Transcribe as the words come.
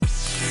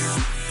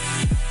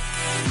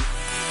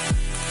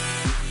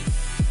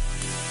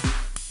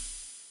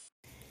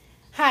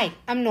Hi,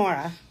 I'm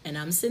Nora. And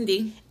I'm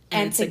Cindy.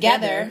 And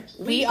together,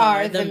 we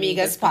are the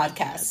Migas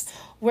Podcast.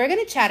 We're going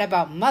to chat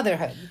about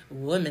motherhood,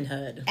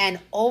 womanhood, and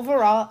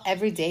overall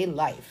everyday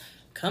life.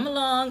 Come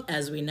along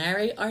as we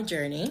narrate our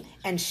journey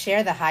and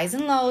share the highs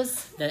and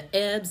lows, the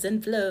ebbs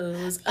and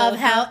flows of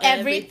how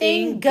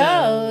everything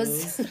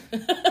goes.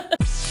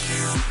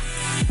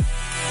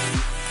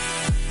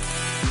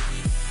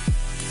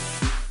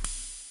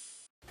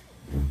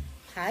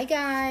 Hi,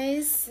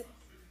 guys.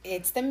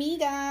 It's the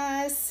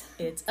Migas.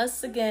 It's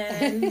us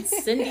again.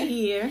 Cindy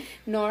here.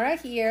 Nora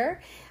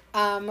here.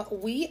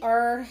 We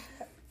are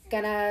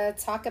going to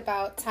talk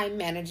about time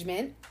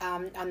management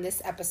on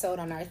this episode,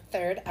 on our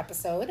third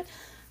episode.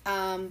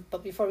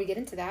 But before we get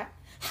into that,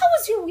 how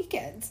was your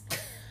weekend?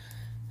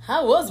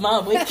 How was my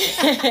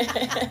weekend?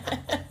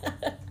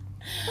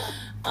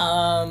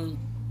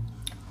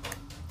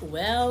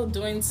 Well,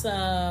 doing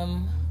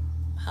some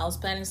house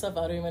planning stuff.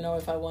 I don't even know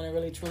if I want to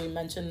really truly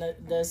mention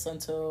this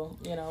until,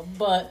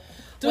 but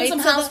doing some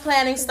house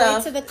planning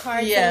stuff. Wait till the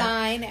cards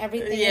align,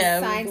 everything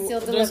is signed,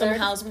 sealed, delivered. Doing some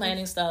house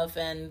planning stuff,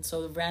 and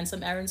so ran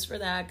some errands for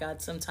that.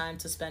 Got some time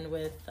to spend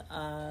with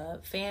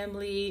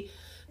family,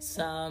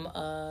 some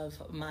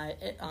of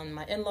on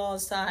my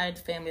in-laws side,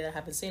 family that I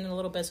haven't seen in a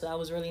little bit, so that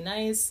was really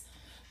nice.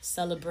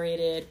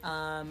 Celebrated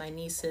my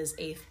niece's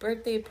 8th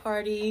birthday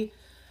party.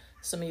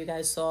 Some of you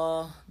guys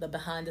saw the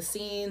behind the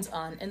scenes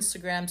on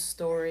Instagram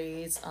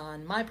stories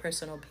on my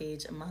personal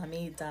page,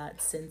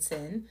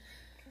 mommy.sinsin.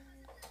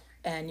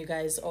 And you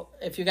guys,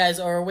 if you guys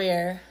are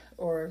aware,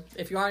 or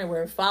if you aren't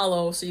aware,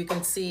 follow so you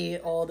can see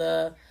all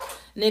the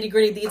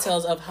nitty-gritty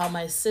details of how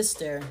my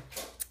sister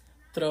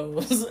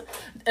throws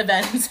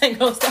events and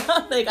goes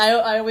down. Like,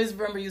 I always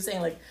remember you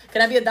saying, like,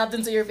 can I be adopted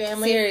into your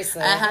family?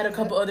 Seriously. I had a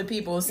couple other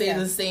people say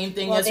the same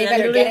thing. Well, they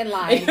better get in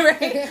line. Right?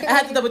 I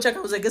had to double check. I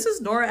was like, this is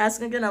Nora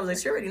asking again? I was like,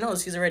 she already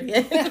knows. She's already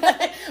in.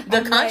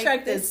 The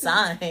contract is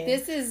signed.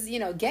 This is,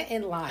 get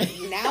in line.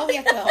 Now we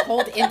have to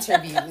hold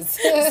interviews.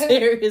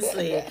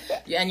 Seriously.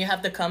 Yeah, and you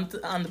have to come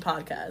on the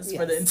podcast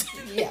for the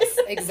interview. Yes,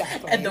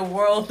 exactly. And the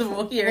world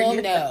will hear you.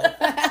 We'll know.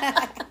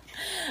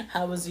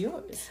 How was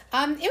yours?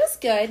 It was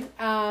good.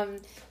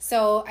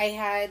 So I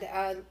had,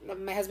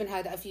 my husband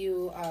had a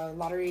few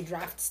lottery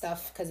draft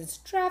stuff because it's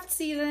draft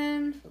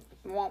season.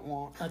 Womp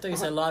womp. I thought you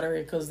said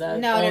lottery because that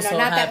no, not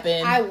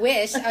happened. That. I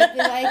wish. I'd be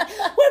like,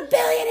 we're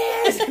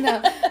billionaires.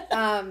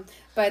 No.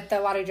 But the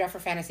lottery draft for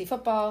fantasy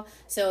football.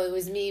 So it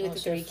was me with the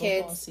 3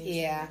 kids. Season.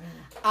 Yeah.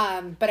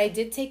 But I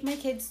did take my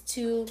kids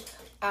to,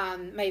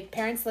 my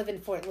parents live in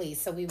Fort Lee.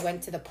 So we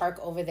went to the park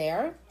over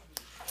there.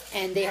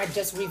 And they had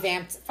just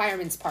revamped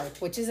Fireman's Park,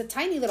 which is a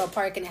tiny little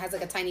park, and it has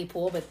like a tiny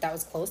pool, but that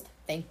was closed.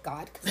 Thank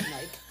God, because I'm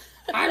like,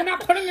 I'm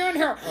not putting you in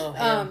here. Oh,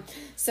 yeah.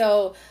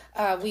 So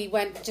we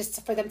went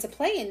just for them to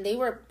play, and they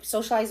were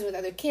socializing with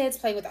other kids,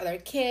 playing with other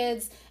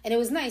kids, and it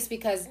was nice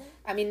because,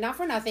 not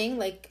for nothing,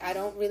 like, I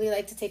don't really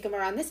like to take them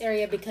around this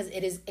area because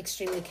it is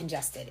extremely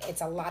congested.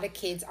 It's a lot of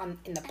kids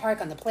in the park,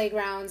 on the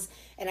playgrounds,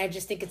 and I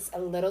just think it's a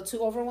little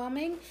too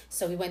overwhelming.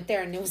 So we went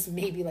there, and it was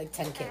maybe like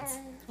 10 kids.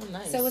 Oh,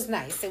 nice. So it was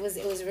nice. It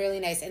was really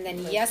nice. And then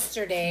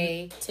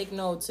yesterday, take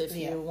notes if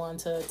you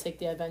want to take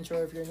the adventure,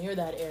 or if you're near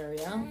that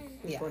area.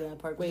 Go to that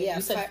park. Wait,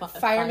 you said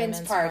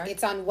Fireman's Park.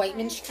 It's on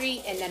Whiteman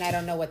Street, and then I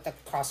don't know what the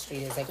cross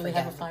street is. Do they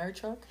have a fire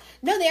truck?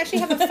 No, they actually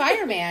have a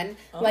fireman,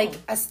 like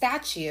a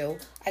statue.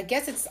 I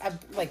guess it's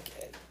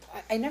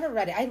I never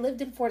read it. I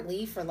lived in Fort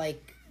Lee for I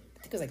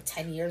think it was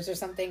 10 years or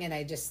something, and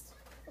I just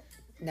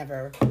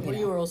never.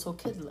 You were also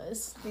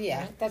kidless.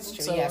 Yeah, right? That's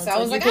true. So, yeah, so I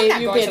was like, I'm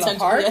not going to the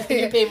park.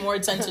 You pay more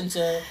attention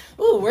to,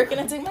 where can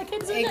I take my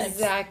kids next?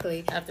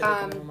 Exactly. After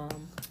my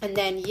mom. And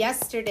then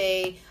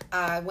yesterday,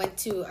 I went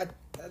to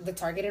the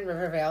Target in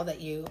Rivervale that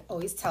you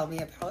always tell me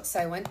about. So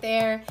I went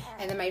there,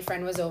 and then my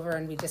friend was over,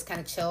 and we just kind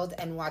of chilled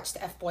and watched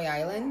F-Boy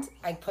Island.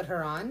 I put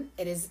her on.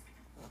 It is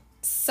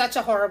such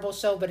a horrible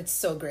show, but it's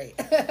so great.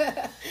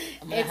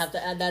 I'm gonna have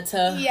to add that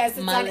to yes,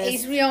 it's my on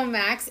list. HBO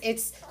Max.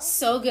 It's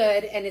so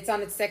good, and it's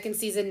on its 2nd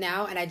season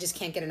now, and I just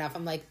can't get enough.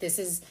 I'm like, this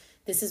is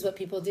what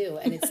people do,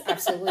 and it's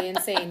absolutely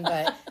insane,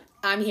 but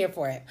I'm here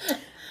for it.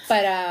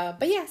 But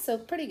yeah, so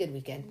pretty good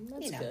weekend.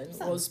 That's good.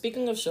 Well,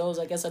 speaking of shows,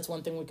 I guess that's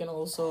one thing we can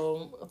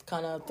also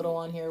kind of throw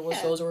on here. What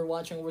shows are we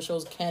watching? What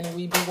shows can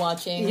we be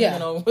watching?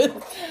 Yeah.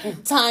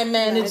 With time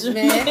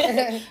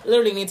management.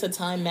 Literally need to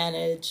time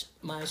manage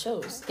my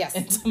shows. Yes.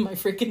 Into my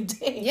freaking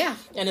day. Yeah.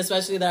 And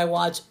especially that I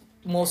watch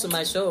most of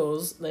my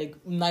shows, like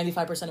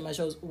 95% of my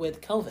shows,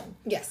 with Kelvin.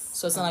 Yes.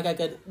 So it's not like I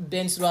could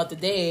binge throughout the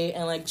day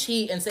and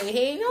cheat and say,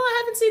 hey, no,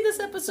 I haven't seen this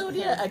episode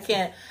yet. I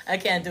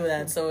can't do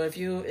that. So if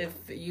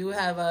you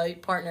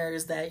have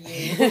partners that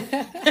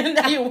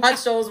you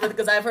watch shows with,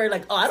 because I've heard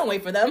I don't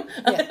wait for them.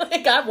 Yeah.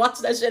 I watch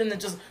that shit and then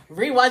just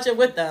rewatch it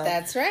with them.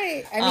 That's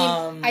right.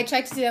 I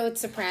tried to do that with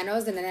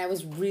Sopranos, and then I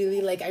was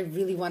really I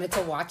really wanted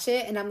to watch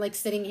it, and I'm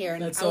sitting here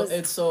and it's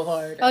so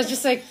hard. I was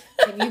just like,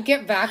 can you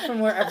get back from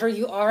wherever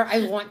you are?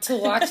 I want to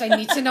watch. I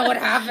need to know what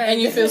happened.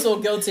 And you feel so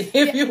guilty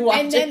if you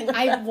watch it. And then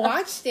I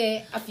watched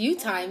it a few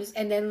times,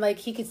 and then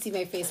he could see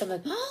my face. I'm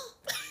like, oh,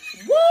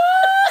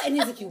 what? And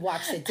he's like, you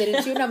watched it,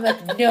 didn't you? And I'm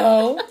like,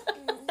 no.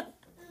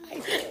 I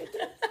did.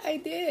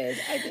 did.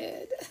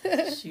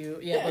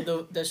 Shoot. Yeah,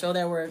 but the show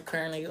that we're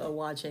currently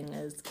watching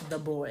is The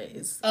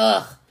Boys.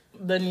 Ugh.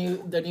 The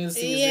new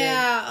season.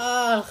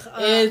 Yeah,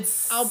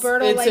 it's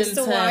Alberto likes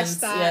intense. to watch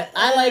that.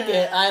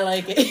 Yeah, I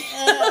like it.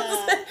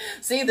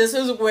 See, this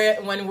is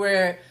when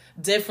we're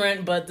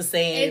different but the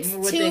same it's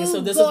with too things. So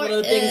this is one of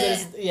the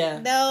things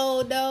that's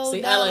No.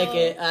 See, I like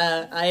it.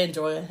 I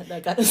enjoy it.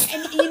 That kind of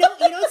stuff. And you know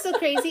what's so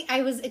crazy?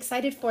 I was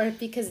excited for it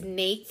because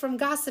Nate from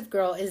Gossip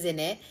Girl is in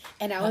it,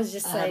 and I was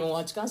just I haven't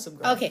watched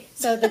Gossip Girl. Okay,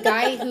 so the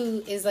guy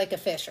who is like a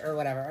fish or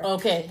whatever.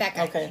 Okay, that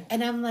guy. Okay,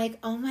 and I'm like,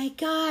 oh my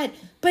god,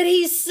 but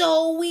he's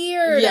so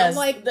weird. Yes, I'm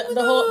like, the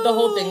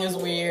whole thing is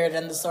weird,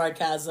 and the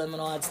sarcasm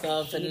and all that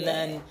stuff, and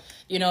then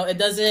it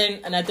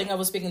doesn't. And I think I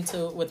was speaking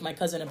with my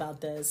cousin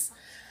about this.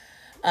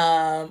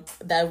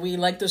 That we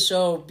like the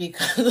show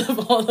because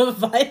of all the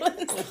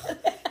violence.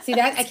 See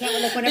that I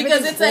can't like whenever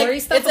because it's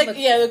like stuff.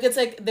 It's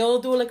like they'll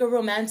do like a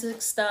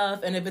romantic stuff,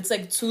 and if it's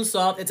like too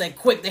soft, it's like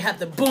quick. They have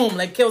to boom,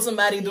 like kill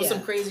somebody, do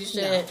some crazy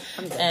shit,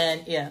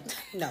 and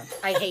No,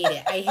 I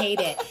hate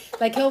it.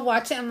 Like he'll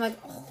watch it, I'm like,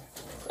 oh,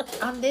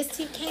 on this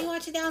team, can you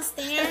watch it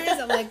downstairs?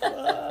 I'm like,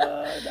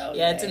 oh, no.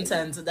 Yeah, it's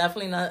intense.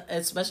 Definitely not.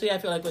 Especially, I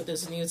feel like with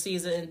this new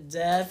season,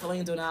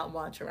 definitely do not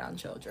watch around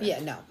children. Yeah,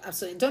 no,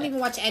 absolutely. Don't even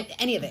watch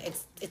any of it.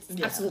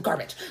 It's absolute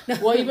garbage.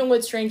 Well, even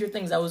with Stranger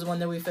Things, that was one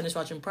that we finished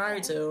watching prior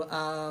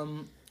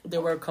to.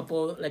 There were a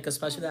couple, like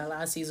especially that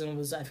last season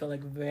was, I feel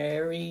like,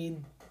 very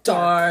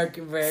dark,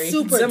 very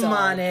super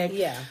demonic. Dark.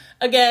 Yeah.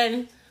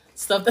 Again,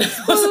 stuff that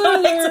I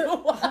was like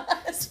to watch.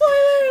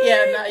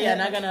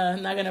 Spoiler.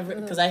 Not gonna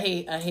because I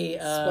hate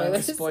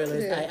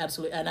spoilers. Yeah. I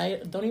absolutely, and I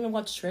don't even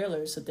watch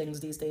trailers to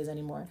things these days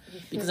anymore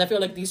because I feel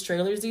like these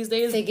trailers these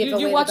days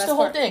you watch the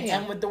whole thing,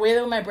 and with the way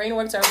that my brain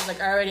works, I was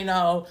like, I already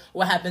know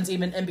what happens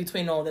even in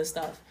between all this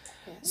stuff.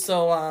 Yeah.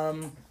 So I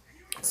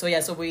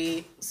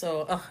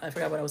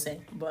forgot what I was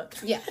saying, but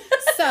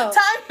so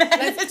time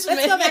management. Let's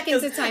go back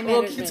into time management.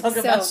 We'll keep talking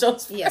about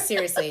shows. Yeah,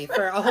 seriously,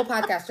 for a whole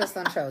podcast just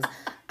on shows.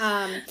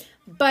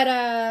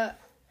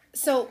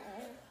 So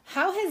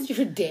how has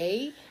your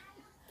day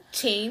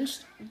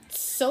changed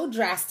so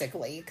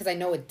drastically? Because I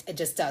know it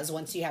just does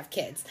once you have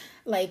kids.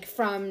 Like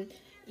from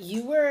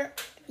you were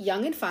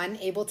young and fun,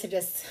 able to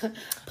just put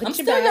I'm your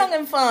still bag. Young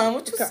and fun.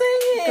 What you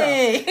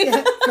saying?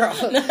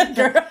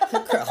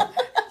 Girl.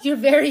 You're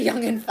very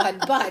young and fun,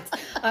 but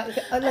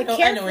like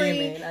carefree. I know what you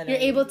mean. You're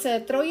able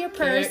to throw your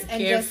purse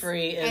and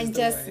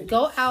just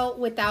go out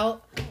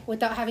without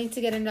having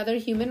to get another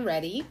human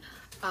ready,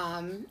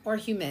 or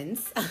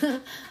humans.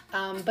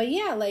 But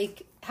yeah,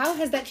 like how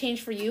has that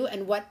changed for you,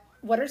 and what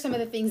are some of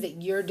the things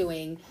that you're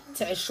doing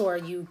to assure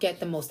you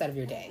get the most out of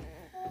your day?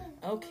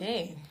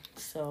 Okay.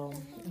 So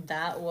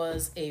that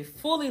was a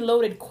fully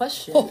loaded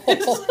question.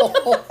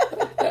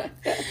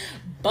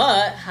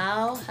 But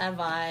how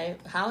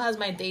has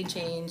my day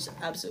changed?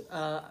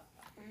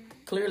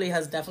 Clearly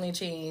has definitely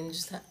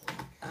changed.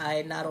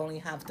 I not only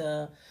have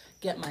to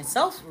get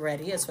myself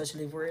ready,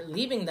 especially if we're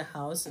leaving the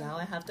house, now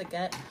I have to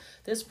get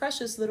this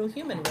precious little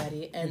human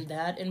ready. And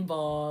that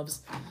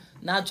involves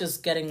not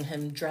just getting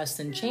him dressed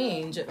and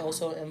changed, it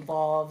also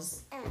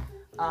involves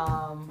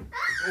okay.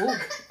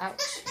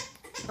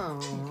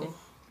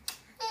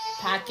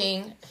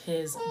 Packing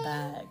his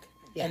bag.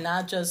 Yeah. And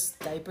not just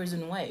diapers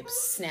and wipes.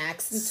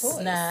 Snacks and toys.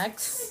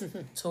 Snacks,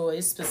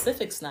 toys,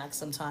 specific snacks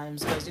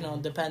sometimes. Because,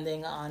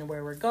 depending on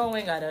where we're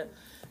going, gotta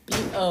be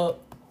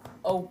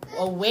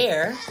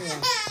aware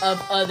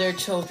of other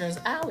children's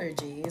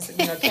allergies.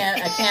 I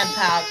can't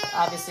pack,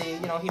 obviously,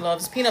 he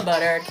loves peanut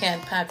butter.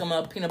 Can't pack him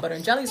a peanut butter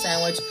and jelly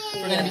sandwich.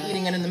 We're going to be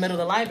eating it in the middle of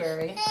the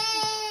library.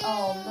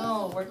 Oh,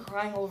 no, we're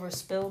crying over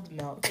spilled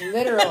milk.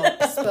 Literal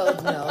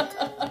spilled milk.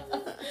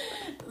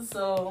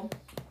 So...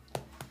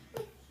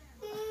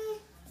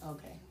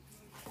 Okay.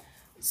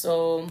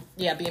 So,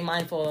 being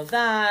mindful of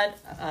that.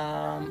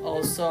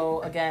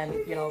 Also, again,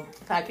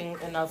 packing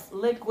enough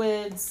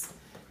liquids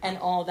and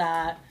all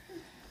that.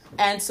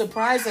 And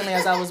surprisingly,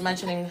 as I was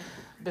mentioning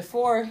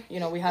before,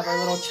 we have our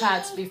little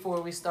chats before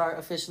we start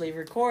officially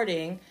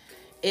recording,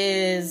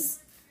 is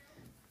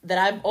that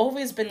I've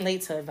always been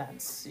late to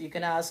events. You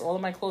can ask all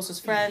of my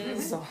closest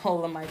friends,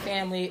 all of my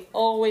family,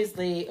 always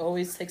late,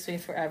 always takes me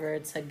forever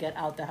to get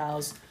out the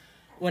house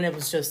when it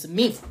was just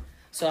me.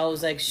 So I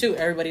was like, shoot,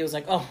 everybody was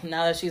like, oh,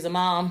 now that she's a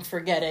mom,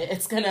 forget it.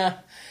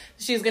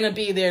 She's going to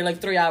be there like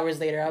 3 hours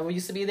later. I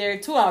used to be there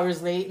 2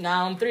 hours late.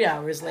 Now I'm 3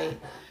 hours late.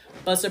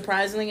 But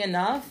surprisingly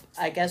enough,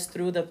 I guess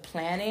through the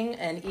planning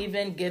and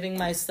even giving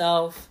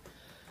myself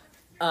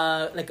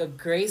like a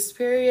grace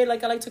period,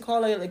 like I like to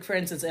call it. Like, for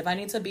instance, if I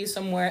need to be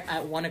somewhere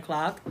at 1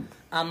 o'clock,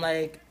 I'm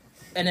like,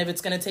 and if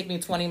it's going to take me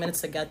 20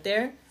 minutes to get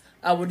there,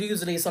 I would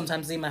usually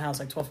sometimes leave my house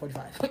like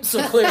 12:45.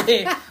 So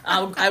clearly,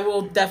 I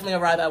will definitely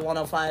arrive at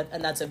 1:05,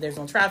 and that's if there's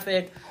no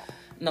traffic,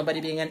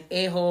 nobody being an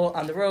a-hole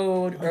on the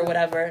road or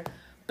whatever.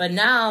 But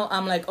now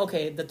I'm like,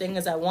 okay, the thing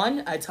is at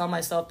 1, I tell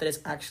myself that it's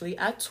actually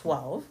at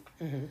 12.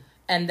 Mm-hmm.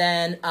 And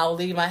then I'll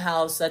leave my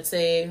house, let's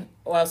say,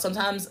 or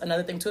sometimes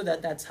another thing too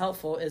that's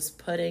helpful is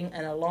putting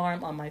an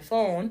alarm on my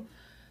phone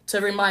to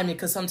remind me,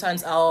 because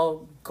sometimes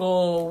I'll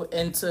go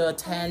into a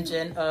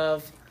tangent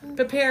of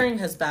preparing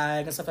his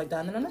bag and stuff like that,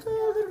 and then I'm like,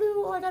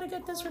 oh, I gotta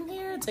get this from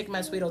here, take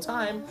my sweet old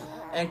time,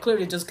 and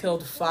clearly just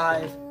killed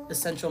 5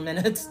 essential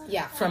minutes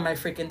from my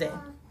freaking day.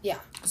 Yeah.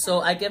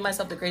 So I give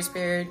myself the grace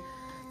period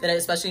that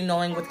especially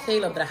knowing with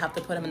Caleb that I have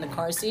to put him in the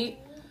car seat,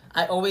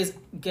 I always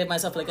give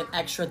myself like an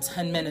extra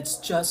 10 minutes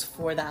just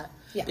for that.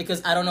 Yeah.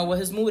 Because I don't know what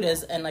his mood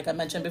is. And like I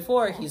mentioned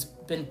before, he's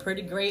been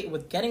pretty great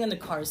with getting in the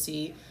car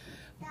seat.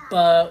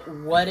 But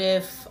what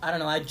if, I don't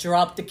know, I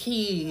dropped the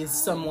keys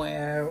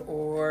somewhere,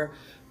 or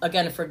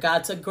again,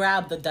 forgot to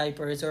grab the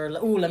diapers, or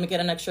let me get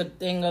an extra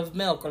thing of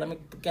milk, or let me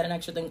get an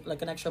extra thing,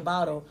 like an extra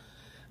bottle.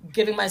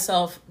 Giving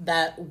myself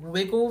that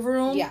wiggle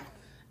room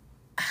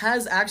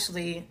has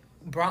actually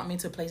brought me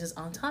to places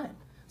on time.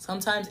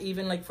 Sometimes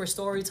even like for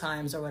story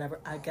times or whatever,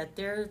 I get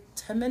there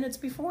 10 minutes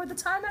before the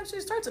time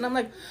actually starts, and I'm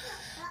like,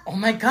 oh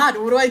my God,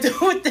 what do I do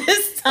with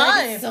this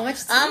time? So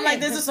much time. I'm like,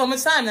 this is so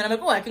much time. Then I'm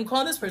like, oh, I can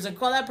call this person,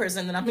 call that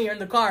person. Then I'm here in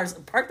the cars,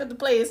 parked at the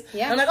place.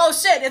 Yeah. I'm like, oh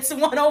shit, it's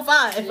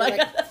 1:05. Like,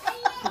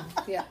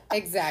 yeah,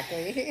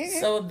 exactly.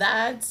 So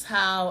that's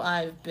how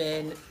I've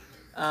been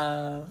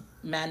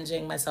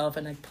managing myself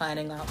and like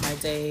planning out my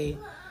day.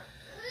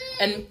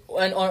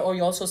 Or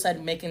you also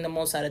said making the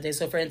most out of the day.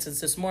 So for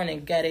instance, this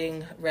morning,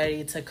 getting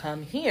ready to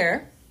come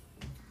here,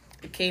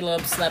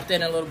 Caleb slept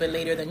in a little bit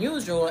later than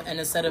usual, and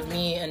instead of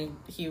me, and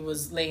he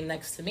was laying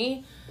next to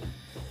me,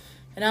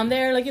 and I'm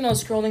there like,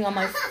 scrolling on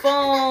my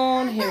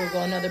phone. Here we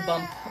go, another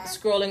bump.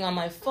 Scrolling on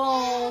my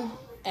phone,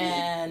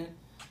 and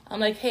I'm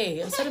like,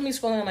 hey, instead of me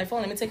scrolling on my phone,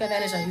 let me take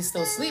advantage that he's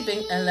still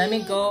sleeping, and let me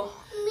go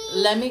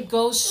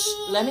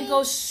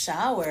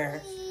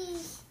shower.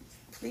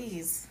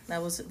 Please.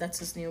 That's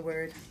his new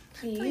word.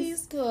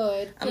 Please.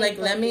 Good. I'm like,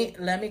 let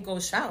me go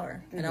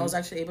shower. And I was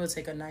actually able to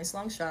take a nice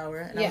long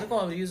shower. And I was like,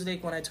 oh, usually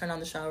when I turn on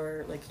the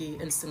shower, like he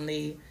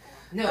instantly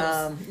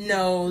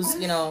knows,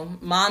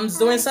 mom's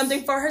doing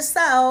something for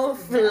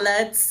herself.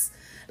 Let's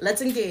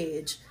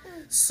engage.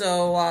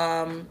 So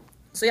I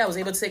was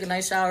able to take a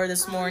nice shower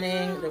this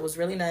morning. It was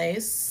really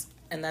nice.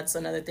 And that's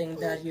another thing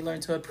that you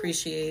learn to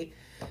appreciate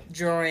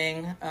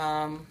during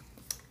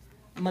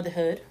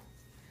motherhood.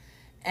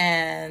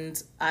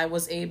 And I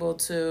was able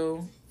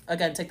to,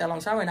 again, take that long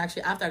shower. And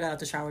actually, after I got out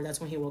the shower,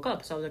 that's when he woke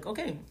up. So I was like,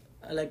 okay.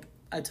 Like,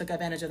 I took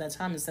advantage of that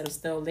time instead of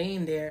still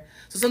laying there.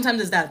 So sometimes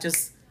it's that,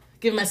 just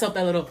give myself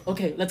that little,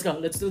 okay, let's go.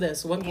 Let's do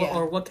this. What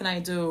can I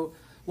do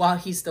while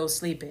he's still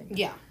sleeping?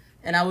 Yeah.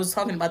 And I was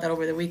talking about that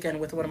over the weekend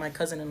with one of my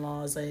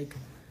cousin-in-laws,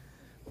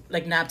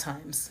 like nap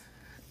times.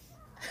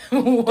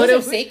 Those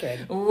are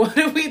sacred. What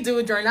do we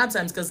do during nap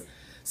times? Because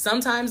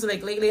sometimes,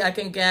 like lately, I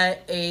can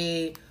get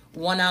a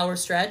 1 hour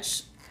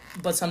stretch.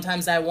 But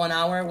sometimes that 1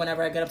 hour,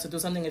 whenever I get up to do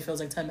something, it feels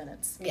like 10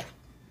 minutes. Yeah.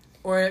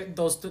 Or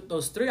those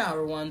 3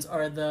 hour ones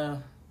are the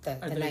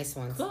nice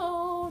ones.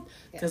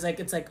 Because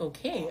it's like,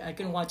 okay, I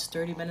can watch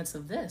 30 minutes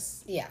of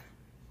this. Yeah.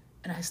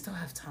 And I still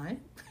have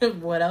time.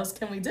 What else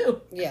can we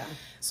do? Yeah.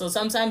 So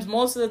sometimes,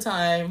 most of the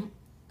time,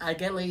 I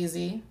get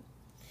lazy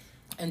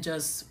and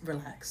just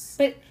relax.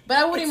 But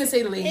I wouldn't even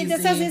say lazy.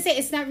 That's what I was going to say.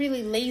 It's not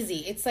really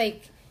lazy. It's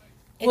like...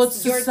 What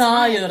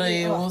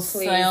society will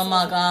say, oh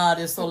my God,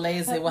 you're so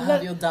lazy. What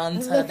have you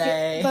done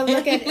today? But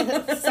look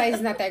at,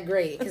 society's not that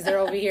great, because they're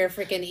over here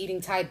freaking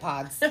eating Tide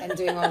Pods and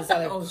doing all this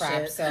other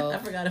crap. Shit. So I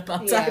forgot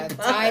about Tide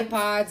Pods. Tide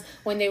Pods,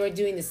 when they were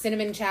doing the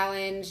cinnamon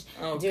challenge,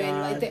 doing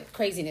like the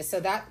craziness.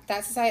 So that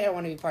society, I don't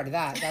want to be part of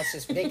that. That's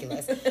just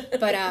ridiculous.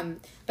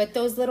 But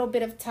those little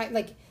bit of time,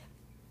 like,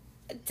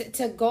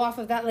 to go off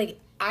of that, like,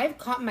 I've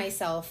caught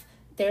myself,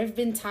 there have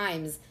been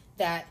times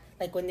that,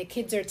 like when the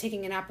kids are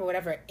taking a nap or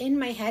whatever, in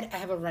my head, I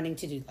have a running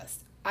to-do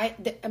list. I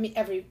mean,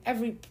 every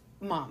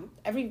mom,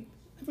 every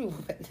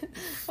woman,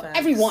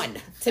 everyone,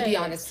 to be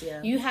honest,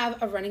 you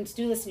have a running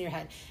to-do list in your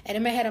head. And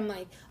in my head, I'm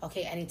like,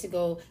 okay, I need to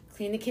go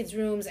clean the kids'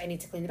 rooms. I need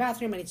to clean the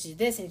bathroom. I need to do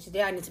this. I need to do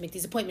that. I need to make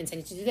these appointments. I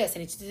need to do this. I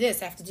need to do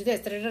this. I have to do this.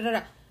 Da, da, da, da,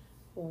 da.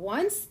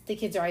 Once the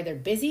kids are either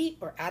busy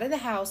or out of the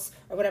house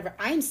or whatever,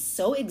 I'm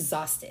so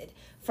exhausted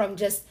from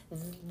just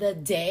the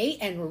day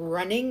and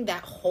running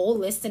that whole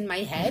list in my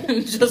head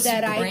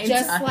that I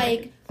just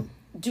like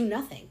do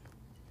nothing.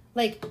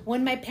 Like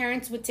when my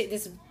parents would take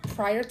this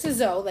prior to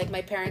Zoe, like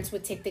my parents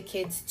would take the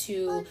kids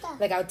to,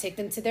 like I would take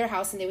them to their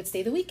house and they would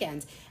stay the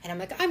weekends. And I'm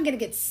like, I'm going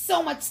to get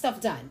so much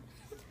stuff done.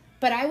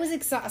 But I was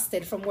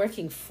exhausted from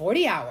working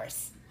 40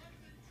 hours,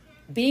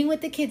 being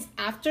with the kids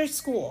after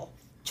school,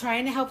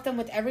 trying to help them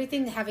with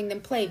everything, having them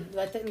play,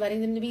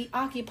 letting them be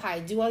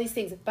occupied, do all these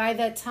things. By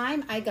the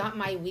time I got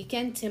my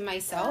weekend to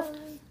myself,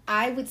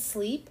 I would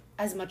sleep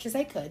as much as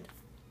I could,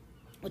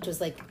 which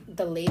was like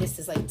the latest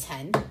is like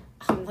 10.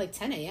 I'm like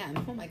 10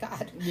 a.m. Oh my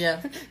God.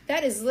 Yeah.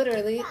 That is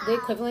literally the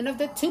equivalent of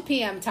the 2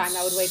 p.m. time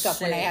I would wake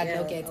up when I had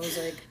no kids. I was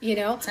like,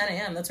 10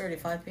 a.m. That's already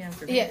 5 p.m.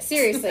 for me. Yeah,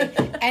 seriously.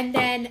 And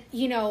then,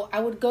 I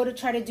would go to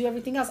try to do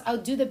everything else. I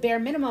would do the bare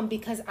minimum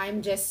because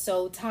I'm just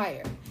so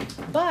tired.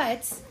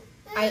 But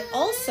I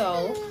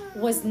also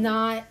was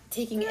not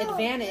taking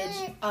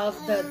advantage of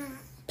the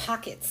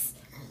pockets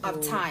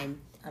of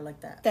time. I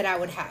like that. That I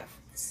would have.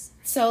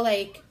 So,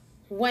 like,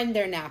 when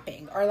they're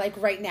napping, or like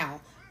right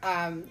now,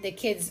 the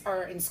kids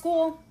are in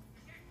school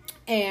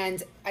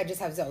and I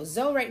just have Zoe.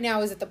 Zoe right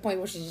now is at the point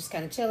where she's just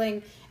kind of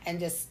chilling and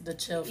just the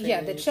chill phase.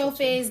 Yeah, the chill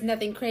phase,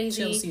 nothing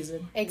crazy. Chill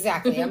season.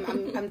 Exactly.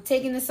 I'm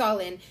taking this all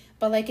in.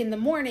 But like in the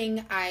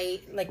morning,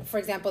 for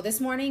example, this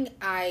morning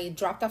I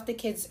dropped off the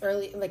kids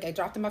early. Like I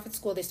dropped them off at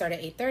school. They start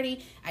at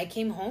 8:30. I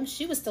came home.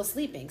 She was still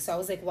sleeping. So I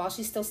was like, while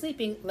she's still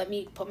sleeping, let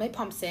me put my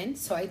pumps in.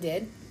 So I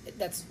did.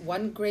 That's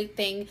one great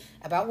thing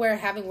about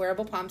having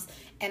wearable pumps.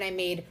 And I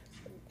made,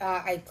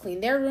 I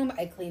cleaned their room.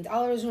 I cleaned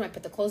Oliver's room. I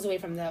put the clothes away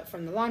from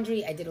the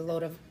laundry. I did a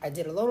load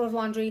of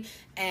laundry,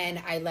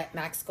 and I let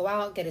Max go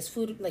out, get his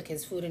food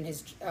and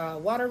his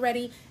water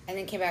ready, and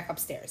then came back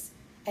upstairs.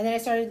 And then I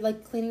started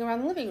like cleaning around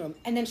the living room,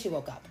 and then she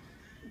woke up.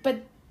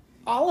 But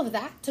all of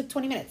that took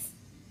 20 minutes.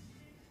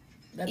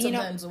 That's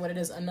sometimes what it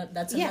is.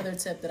 That's another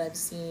tip that I've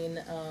seen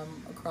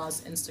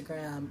across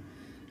Instagram.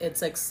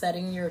 It's like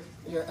setting your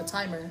a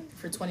timer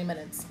for 20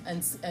 minutes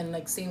and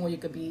like seeing where you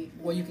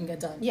can get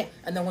done. Yeah.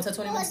 And then once that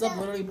 20 minutes is up,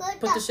 literally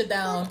put the shit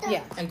down.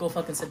 Yeah. And go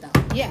fucking sit down.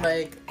 Yeah.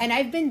 Like. And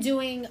I've been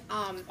doing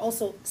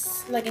also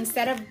like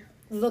instead of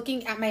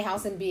looking at my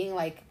house and being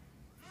like,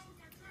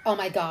 oh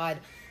my God,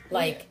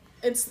 like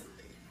it's.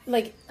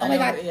 Like, oh my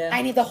God, yeah.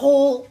 I need the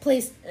whole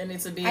place. It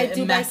needs to be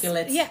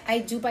immaculate. I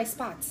do by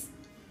spots.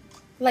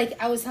 Like,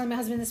 I was telling my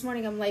husband this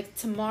morning, I'm like,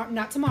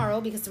 not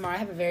tomorrow, because tomorrow I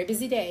have a very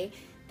busy day.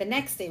 The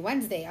next day,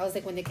 Wednesday, I was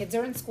like, when the kids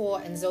are in school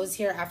and Zoe's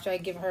here after I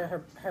give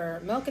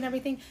her milk and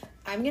everything,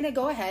 I'm going to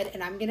go ahead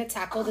and I'm going to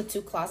tackle the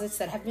 2 closets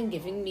that have been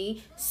giving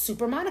me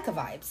super Monica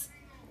vibes.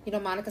 You know,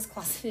 Monica's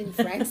closet in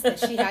France that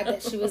she had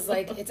that she was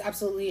like, it's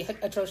absolutely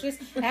atrocious.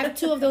 I have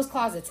 2 of those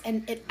closets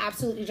and it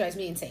absolutely drives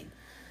me insane.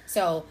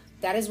 So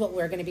that is what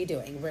we're going to be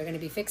doing. We're going to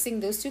be fixing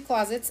those 2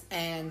 closets,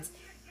 and,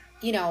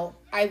 you know,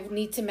 I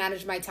need to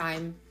manage my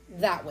time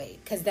that way,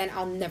 because then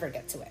I'll never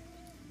get to it.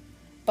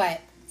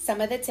 But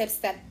some of the tips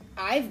that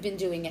I've been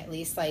doing, at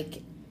least,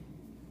 like,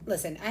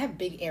 listen, I have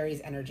big Aries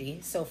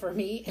energy. So for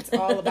me, it's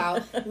all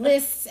about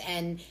lists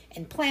and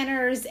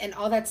planners and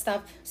all that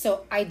stuff.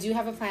 So I do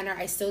have a planner.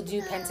 I still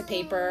do pen to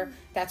paper.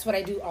 That's what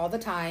I do all the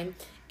time.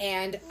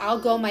 And I'll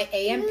go my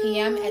AM,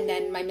 PM, and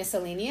then my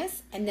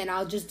miscellaneous. And then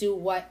I'll just do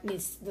what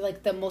needs,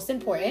 like, the most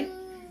important.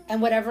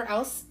 And whatever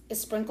else is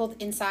sprinkled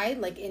inside,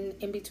 like,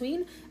 in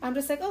between, I'm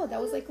just like, oh,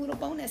 that was, like, a little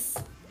bonus.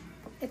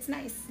 It's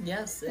nice.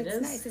 Yes,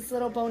 it's nice. It's a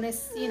little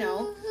bonus, you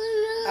know,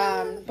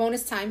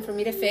 bonus time for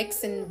me to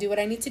fix and do what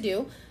I need to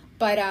do.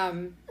 But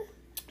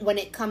when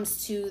it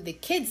comes to the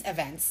kids'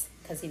 events,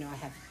 because, you know, I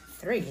have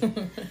 3.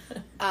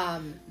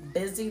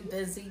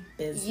 Busy.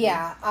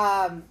 Yeah.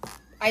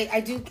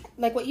 I do,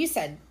 like what you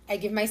said, I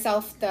give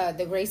myself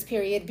the grace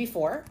period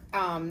before.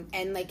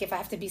 And, like, if I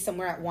have to be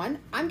somewhere at 1,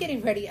 I'm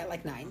getting ready at,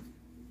 like, 9.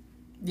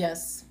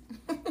 Yes.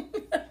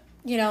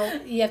 You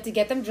know, you have to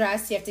get them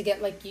dressed. You have to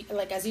get,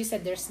 like as you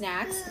said, their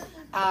snacks.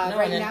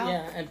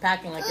 And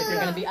packing. Like, if you're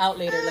gonna be out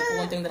later, like,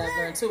 one thing that I've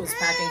learned too is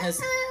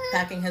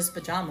packing his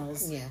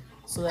pajamas. Yeah.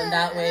 So then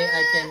that way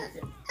I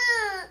can.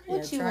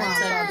 What you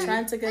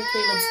trying to get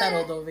Caleb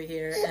settled over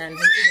here, and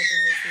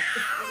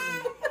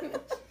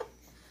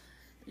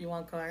you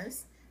want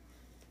cars?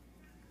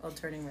 Oh,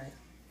 turning right.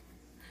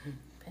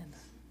 Panda.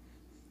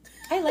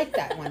 I like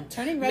that one.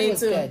 Turning red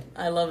was good.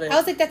 I love it. I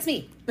was like, that's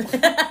me.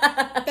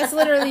 That's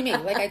literally me.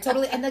 Like, I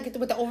totally, and like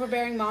with the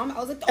overbearing mom, I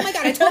was like, oh my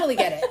God, I totally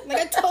get it. Like,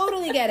 I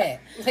totally get it.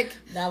 Like,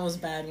 that was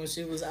bad when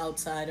she was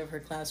outside of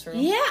her classroom.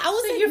 Yeah, I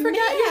was like, you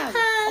forgot your pants.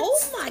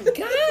 Oh my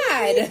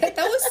God. That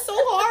was so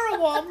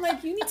horrible. I'm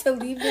like, you need to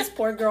leave this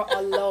poor girl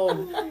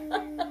alone.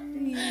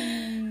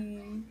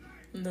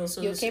 No,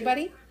 so you okay,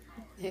 buddy?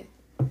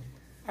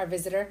 Our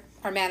visitor,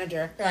 our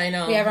manager. I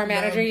know. We have our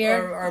manager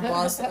here. Our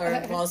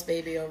boss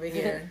baby over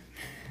here,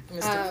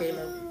 Mr.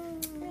 Caleb.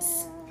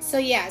 So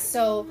yeah,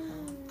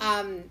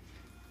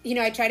 you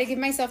know, I try to give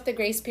myself the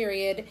grace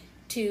period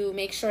to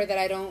make sure that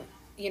I don't,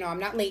 you know, I'm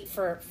not late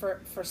for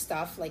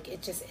stuff. Like,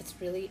 it's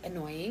really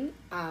annoying.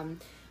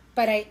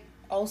 But I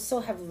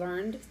also have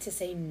learned to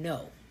say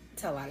no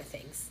to a lot of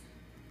things.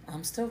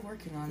 I'm still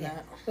working on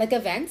that. Like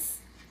events.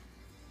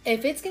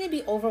 If it's going to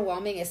be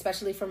overwhelming,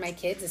 especially for my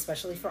kids,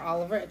 especially for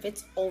Oliver, if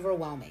it's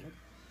overwhelming,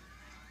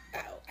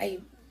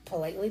 I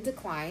politely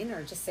decline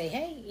or just say,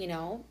 hey, you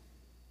know,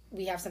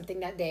 we have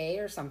something that day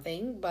or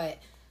something. But,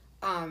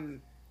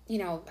 you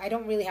know, I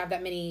don't really have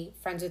that many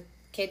friends with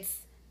kids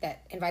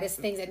that invite us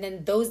to things. And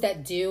then those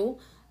that do,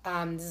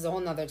 this is a whole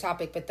nother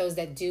topic, but those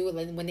that do,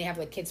 when they have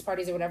like kids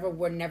parties or whatever,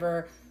 we're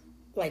never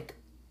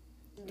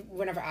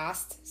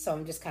asked, so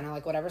I'm just kind of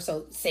like whatever.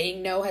 So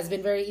saying no has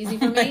been very easy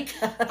for me.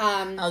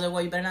 I was like,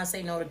 well, you better not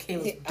say no to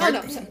Caleb's birthday. Oh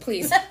no,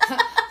 please.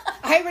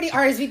 I already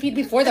RSVP'd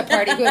before the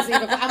party.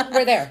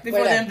 We're there.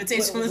 Before the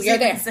invitation was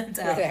even sent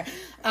out. We're there.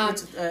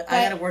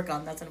 I gotta work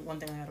on. That's one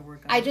thing I gotta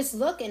work on. I just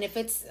look, and if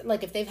it's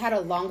like if they've had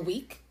a long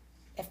week,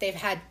 if they've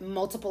had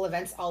multiple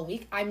events all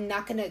week, I'm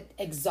not gonna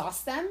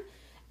exhaust them,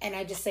 and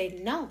I just say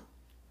no.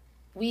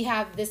 We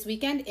have this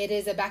weekend. It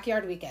is a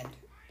backyard weekend.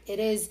 It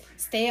is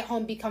stay at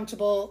home, be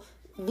comfortable.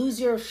 lose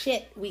your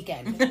shit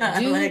weekend.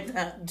 I like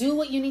that. Do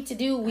what you need to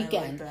do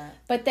weekend. I like that.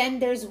 But then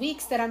there's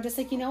weeks that I'm just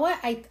like, you know what?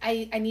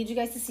 I need you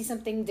guys to see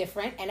something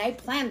different, and I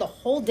plan the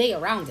whole day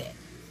around it.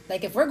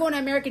 Like, if we're going to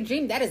American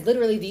Dream, that is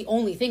literally the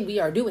only thing we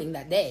are doing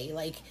that day.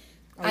 Like,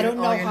 I don't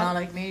know you're not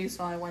like me,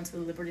 so I went to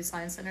the Liberty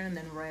Science Center, and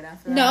then right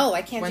after that, no,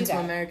 I can't went do that.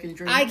 to American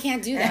Dream. I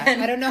can't do that.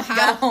 I don't know how.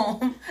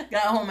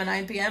 Got home at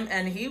 9 p.m.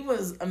 and he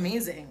was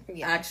amazing,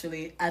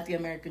 actually, at the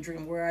American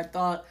Dream. Where I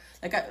thought,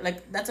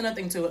 like that's another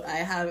thing too. I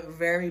have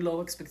very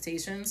low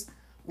expectations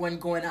when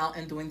going out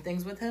and doing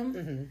things with him.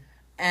 Mm-hmm.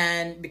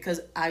 And because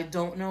I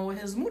don't know what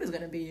his mood is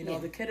going to be. You know,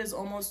 the kid is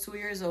almost 2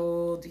 years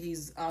old.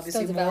 He's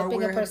obviously still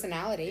developing a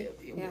personality.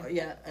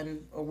 Yeah,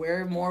 and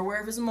more aware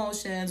of his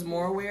emotions,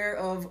 more aware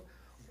of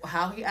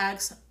how he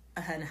acts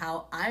and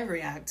how I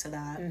react to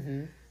that.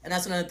 Mm-hmm. And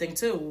that's another thing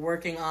too,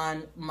 working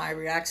on my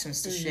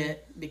reactions to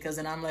shit, because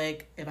then I'm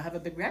like, if I have a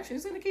big reaction,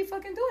 he's going to keep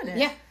fucking doing it.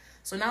 Yeah.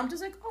 So now I'm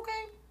just like,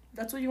 okay,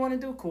 that's what you want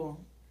to do, cool.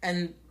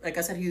 And like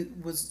I said, he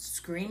was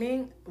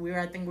screaming.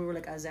 I think we were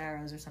like at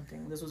Zara's or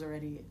something. This was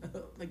already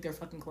like they're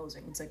fucking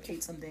closing. It's like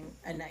 8 something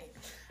at night.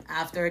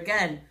 After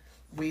again,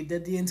 we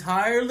did the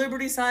entire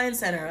Liberty Science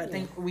Center. I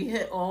think we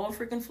hit all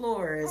freaking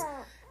floors.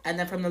 And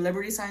then from the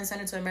Liberty Science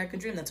Center to American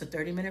Dream, that's a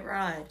 30-minute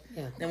ride.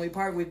 Yeah. Then we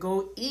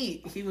go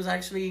eat. He was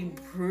actually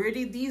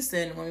pretty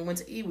decent when we went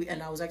to eat.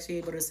 And I was actually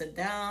able to sit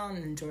down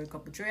and enjoy a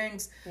couple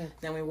drinks. Yeah.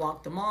 Then we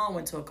walked the mall,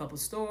 went to a couple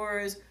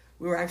stores.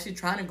 We were actually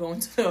trying to go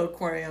into the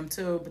aquarium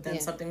too, but then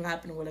something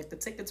happened with like the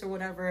tickets or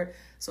whatever.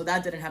 So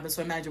that didn't happen.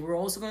 So imagine, we were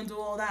also going to do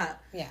all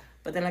that. Yeah.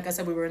 But then, like I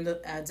said, we were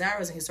at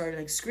Zara's and he started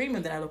like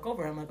screaming. Then I look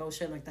over, I'm like, oh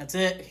shit, like that's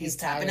it. He's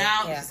tapping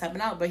out. Yeah. He's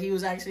tapping out. But he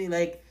was actually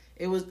like,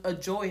 it was a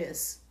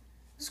joyous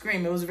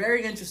scream. It was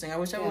very interesting. I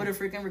wish I would have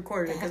freaking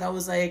recorded it, because I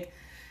was like,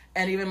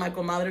 and even my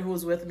comadre who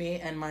was with me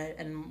and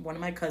one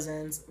of my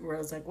cousins, where I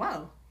was like,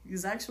 wow,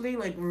 he's actually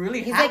like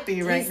really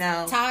happy right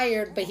now. He's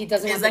tired, but he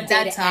doesn't want like the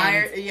day that to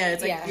tired. end. Yeah,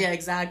 it's like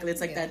exactly. It's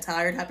like that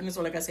tired happiness,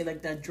 or like I say,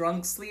 like that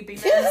drunk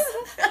sleepiness.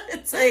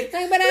 It's like,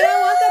 but I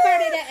don't want the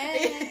party to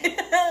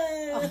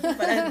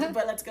end.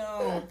 but let's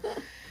go.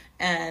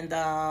 And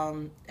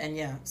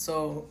yeah,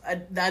 so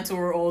that's where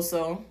we're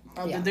also.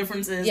 The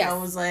difference is, I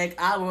was like,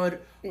 I would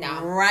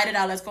write it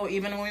out. Let's go.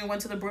 Even when we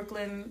went to the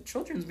Brooklyn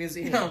Children's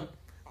Museum,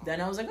 then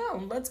I was like,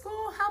 oh, let's go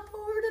hop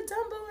over to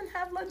Dumbo and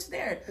have lunch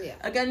there. Yeah.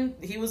 Again,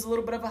 he was a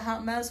little bit of a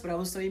hot mess, but I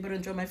was still able to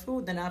enjoy my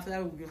food. Then after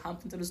that, we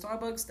hopped into the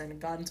Starbucks, then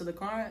got into the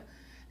car,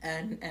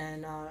 and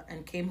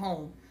came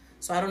home.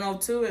 So I don't know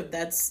too if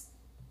it's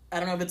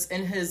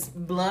in his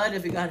blood,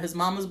 if he got his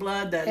mama's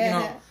blood, that you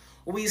know.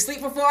 We sleep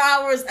for 4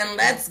 hours and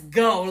let's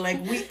go.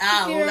 Like, we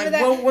out.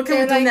 Like, what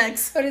can we do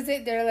next? What is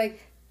it? They're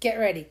like, get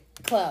ready.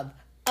 Club.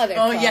 Other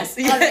club. Yes.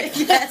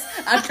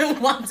 Yes. I've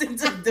been wanting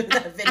to do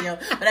that video.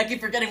 But I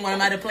keep forgetting when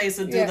I'm at a place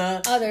to do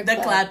the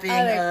clapping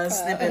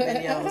snippet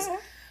videos.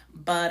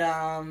 But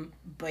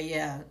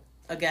yeah.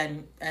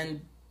 Again,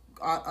 and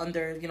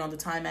under, the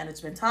time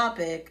management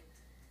topic,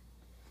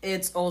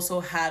 it's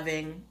also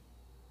having,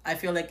 I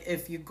feel like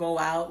if you go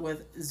out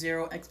with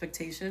zero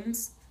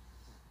expectations,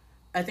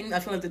 I feel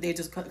like the day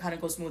just kind of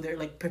goes smoother.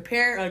 Like,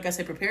 prepare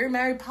your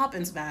Mary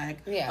Poppins bag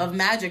of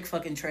magic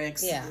fucking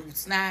tricks. Yeah.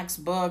 Snacks,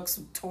 books,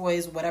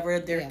 toys, whatever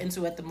they're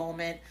into at the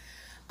moment.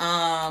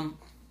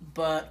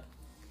 But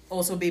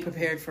also be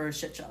prepared for a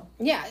shit show.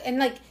 Yeah, and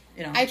like,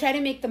 I try to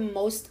make the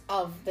most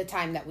of the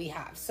time that we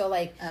have. So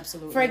like,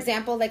 absolutely. For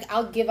example, like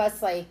I'll give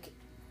us like,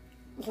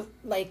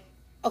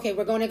 okay,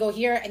 we're going to go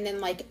here, and then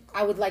like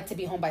I would like to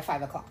be home by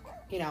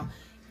 5:00.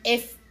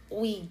 If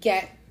we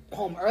get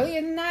home earlier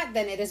than that,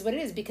 then it is what it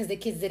is, because the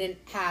kids didn't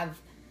have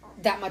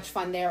that much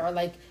fun there, or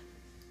like,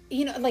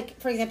 like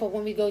for example,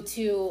 when we go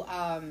to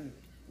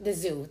the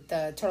zoo,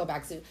 the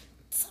Turtleback Zoo,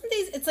 some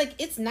days it's like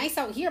it's nice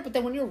out here, but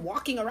then when you're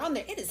walking around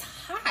there, it is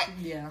hot,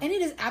 and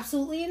it is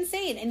absolutely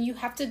insane, and you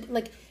have to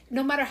like,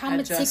 no matter how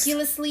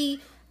meticulously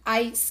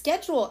I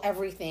schedule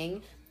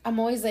everything,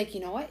 I'm always like, you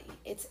know what,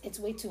 it's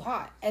way too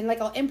hot, and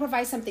like I'll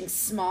improvise something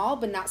small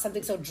but not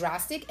something so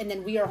drastic, and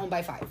then we are home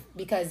by 5,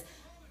 because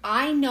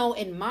I know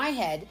in my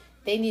head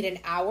they need an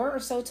hour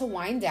or so to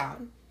wind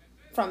down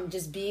from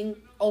just being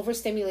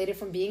overstimulated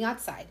from being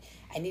outside.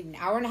 I need an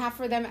hour and a half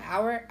for them,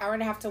 hour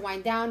and a half to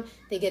wind down.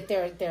 They get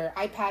their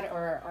iPad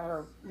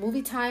or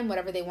movie time,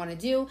 whatever they want to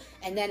do.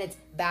 And then it's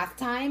bath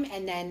time,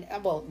 and then,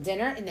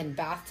 dinner, and then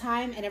bath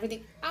time and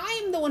everything.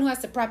 I'm the one who has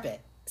to prep it.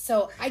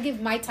 So I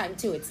give my time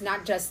too. It's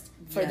not just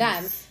for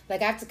them.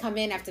 Like, I have to come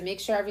in, I have to make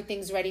sure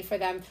everything's ready for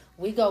them.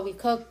 We go, we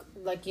cook,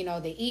 like,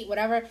 they eat,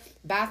 whatever.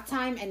 Bath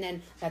time, and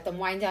then let them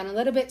wind down a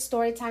little bit.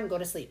 Story time, go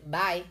to sleep.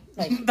 Bye.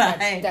 Like,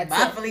 bye. That's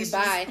bye, it. Felicia.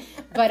 Bye.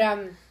 But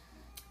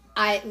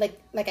I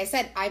like I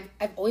said,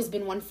 I've always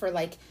been one for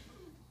like,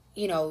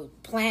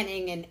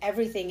 planning and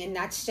everything, and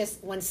that's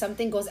just when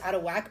something goes out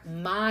of whack,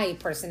 my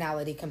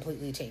personality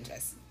completely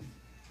changes.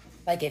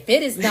 Like, if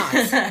it is not,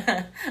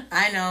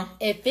 I know.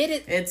 If it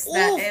is,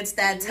 it's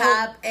that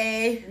top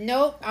A.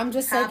 Nope, I'm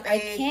just like, I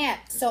can't.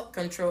 So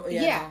control.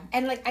 Yeah,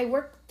 and like I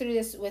work through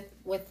this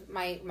with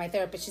my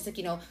therapist. She's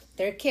like,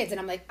 they're kids, and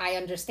I'm like, I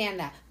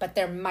understand that, but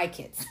they're my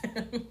kids.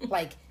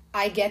 Like,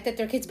 I get that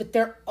they're kids, but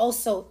they're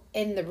also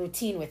in the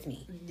routine with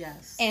me.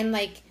 Yes. And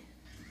like,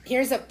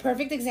 here's a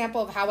perfect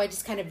example of how I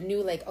just kind of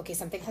knew, like, okay,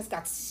 something has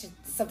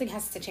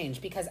to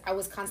change, because I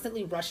was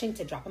constantly rushing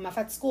to drop them off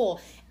at school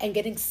and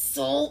getting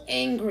so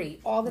angry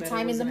all the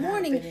time in the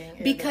morning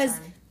because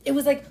it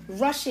was like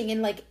rushing,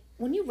 and like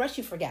when you rush,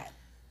 you forget.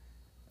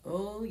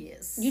 Oh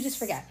yes. You just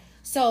forget.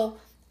 So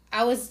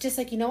I was just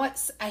like, you know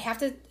what? I have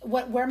to.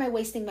 Where am I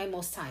wasting my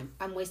most time?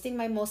 I'm wasting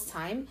my most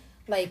time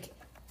like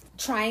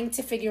trying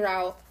to figure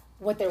out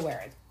what they're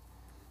wearing.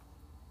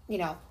 You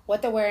know,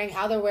 what they're wearing,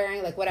 how they're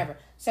wearing, like whatever.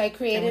 So I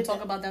created. Can we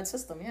talk about that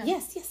system? Yeah.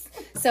 Yes.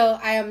 So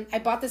I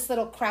bought this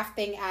little craft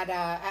thing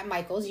at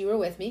Michael's. You were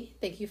with me.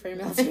 Thank you for your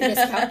military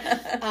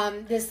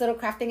discount. This little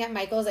craft thing at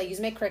Michael's. I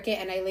used my Cricut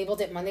and I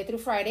labeled it Monday through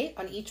Friday.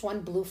 On each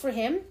one, blue for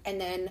him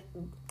and then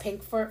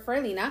pink for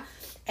Alina,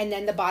 and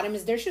then the bottom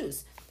is their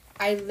shoes.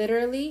 I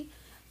literally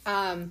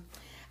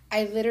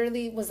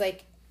was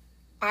like,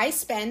 I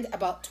spend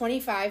about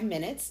 25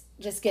 minutes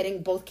just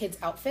getting both kids'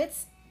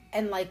 outfits.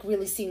 And like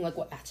really seeing like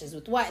what matches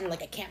with what, and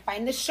like I can't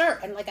find this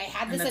shirt, and like I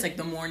had this. And that's like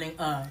the morning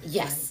of.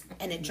 Yes,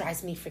 and it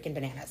drives me freaking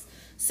bananas.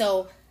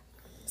 So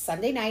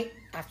Sunday night,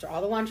 after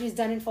all the laundry's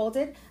done and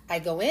folded, I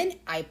go in,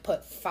 I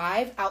put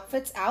 5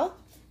 outfits out,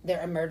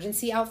 their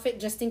emergency outfit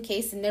just in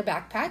case in their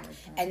backpack,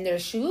 and their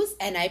shoes,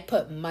 and I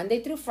put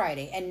Monday through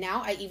Friday. And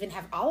now I even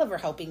have Oliver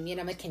helping me,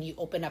 and I'm like, can you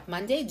open up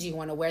Monday? Do you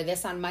want to wear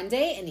this on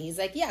Monday? And he's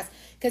like, yes,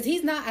 because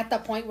he's not at the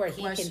point where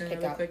he can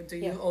pick up. Quick. Do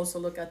you also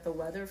look at the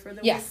weather for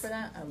the week for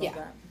that? I love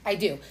that. I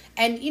do.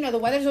 And you know, the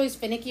weather's always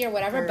finicky or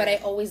whatever, but I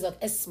always look,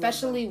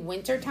 especially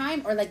winter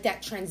time, or like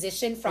that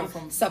transition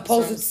from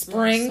supposed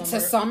spring to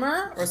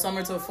summer, or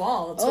summer to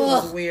fall. It's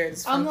always weird.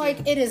 I'm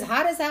like, it is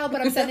hot as hell, but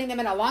I'm sending them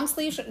in a long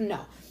sleeve shirt.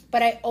 No.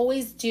 But I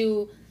always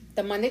do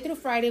the Monday through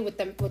Friday with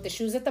the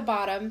shoes at the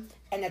bottom,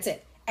 and that's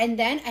it. And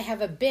then I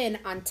have a bin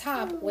on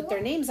top with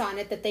their names on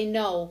it that they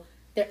know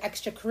their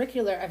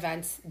extracurricular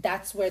events.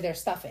 That's where their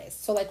stuff is.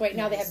 So like right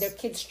now they have their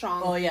Kids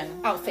Strong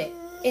outfit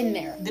in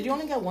there. Did you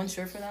only get one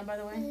shirt for that, by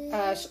the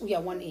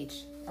way? One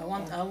each. I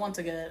want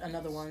to get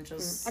another one.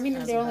 Just I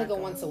mean, they only go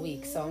once a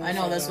week, so I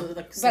know that's what.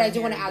 But I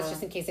do want to ask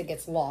just in case it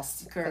gets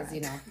lost, because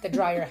you know the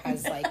dryer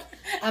has like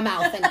a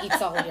mouth and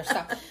eats all of your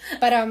stuff.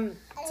 But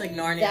it's like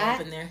Narnia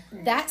up in there.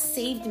 That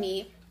saved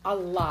me a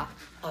lot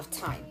of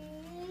time,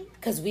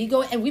 because we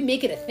go and we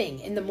make it a thing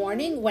in the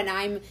morning when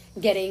I'm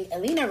getting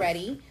Alina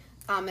ready,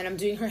 and I'm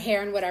doing her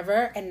hair and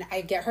whatever, and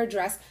I get her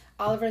dressed.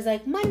 Oliver's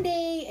like,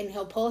 Monday, and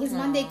he'll pull his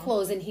Monday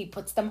clothes and he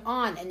puts them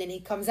on, and then he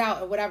comes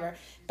out or whatever.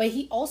 But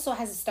he also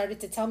has started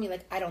to tell me,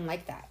 like, I don't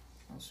like that.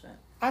 Oh, shit.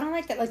 I don't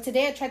like that. Like,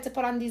 today I tried to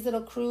put on these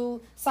little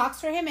crew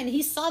socks for him, and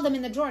he saw them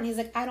in the drawer, and he's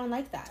like, I don't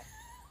like that.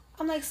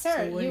 I'm like,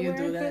 sir, so what do you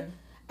do then?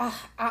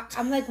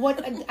 I'm like,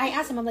 what? I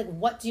asked him, I'm like,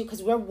 what do you,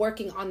 because we're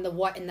working on the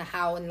what and the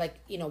how, and like,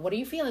 you know, what are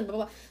you feeling? Blah,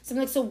 blah, blah. So I'm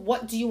like, so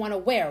what do you want to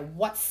wear?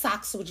 What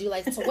socks would you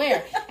like to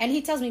wear? And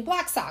he tells me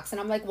black socks.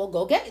 And I'm like, well,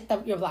 go get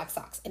your black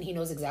socks. And he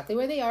knows exactly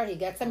where they are. He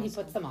gets them, awesome. He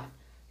puts them on.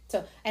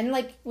 So, and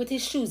like with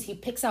his shoes, he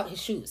picks out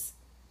his shoes.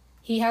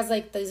 He has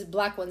like these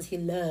black ones he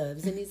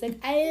loves, and he's like,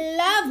 I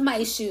love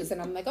my shoes.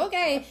 And I'm like,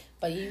 okay,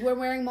 but you were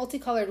wearing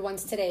multicolored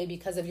ones today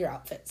because of your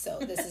outfit, so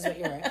this is what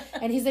you're wearing.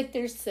 And he's like,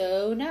 they're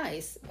so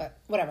nice, but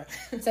whatever.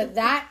 So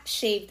that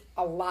shaved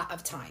a lot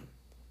of time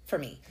for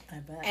me. I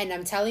bet. And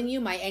I'm telling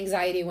you, my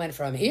anxiety went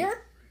from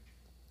here,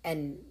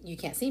 and you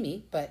can't see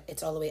me, but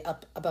it's all the way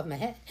up above my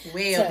head.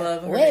 Way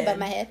above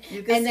my head.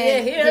 You can see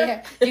it here.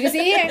 Yeah, you can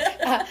see it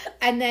here.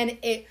 And then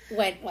it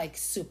went like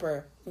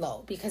super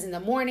low, because in the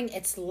morning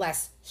it's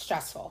less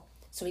stressful.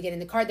 So we get in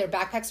the car, their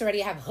backpacks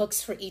already have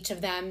hooks for each of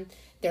them,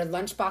 their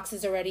lunch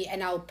boxes already,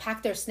 and I'll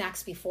pack their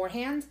snacks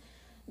beforehand,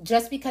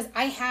 just because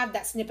I have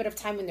that snippet of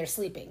time when they're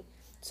sleeping.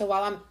 So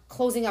while I'm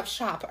closing up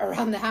shop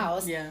around the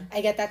house, I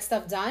get that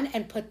stuff done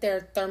and put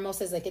their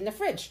thermoses like in the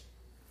fridge,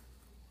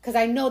 because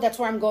I know that's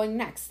where I'm going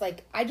next.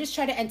 Like, I just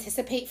try to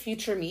anticipate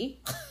future me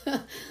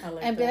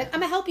and be like, I'm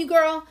going to help you,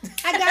 girl.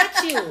 I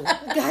got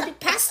you. Got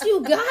past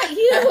you, got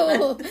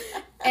you.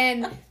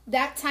 And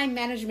that time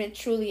management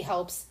truly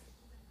helps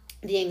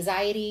the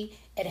anxiety.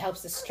 It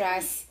helps the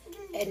stress.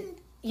 And,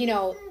 you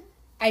know,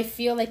 I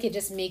feel like it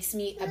just makes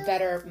me a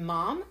better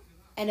mom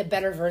and a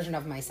better version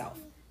of myself.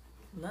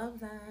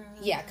 Love that.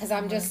 Yeah, because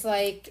I'm just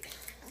like...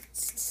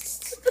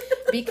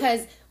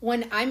 because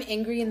when I'm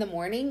angry in the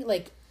morning,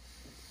 like...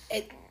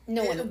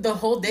 the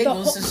whole day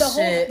goes to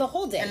shit. The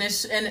whole day.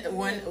 And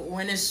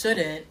when it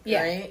shouldn't,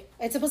 right?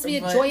 It's supposed to be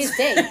a joyous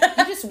day.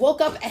 You just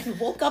woke up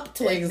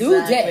to a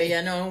new day.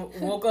 Yeah, no,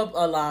 woke up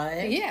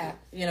alive. Yeah.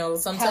 You know,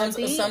 sometimes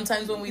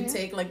when we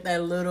take like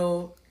that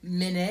little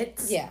minute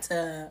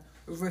to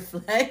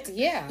reflect,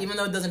 even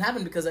though it doesn't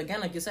happen, because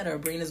again, like you said, our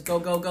brain is go,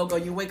 go, go, go.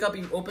 You wake up,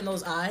 you open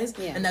those eyes,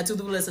 and that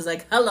to-do list is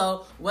like,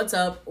 hello, what's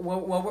up?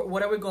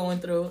 What are we going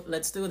through?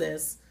 Let's do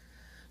this.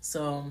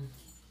 So...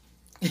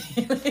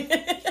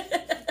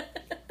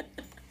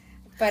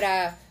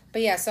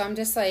 But yeah, so I'm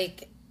just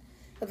like,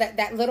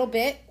 that little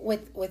bit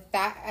with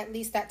that, at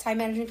least that time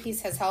management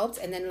piece has helped.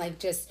 And then like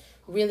just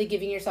really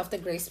giving yourself the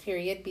grace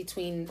period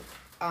between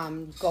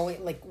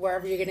going, like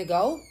wherever you're going to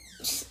go.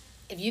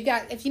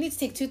 if you need to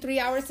take 2-3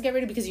 hours to get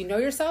ready because you know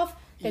yourself,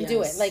 then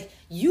do it. Like,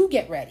 you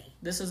get ready.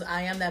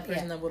 I am that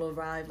person that will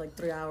arrive like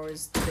 3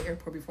 hours to the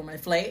airport before my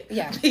flight.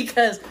 Yeah.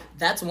 Because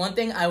that's one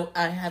thing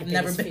I have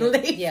never been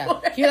late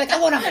for. You're like,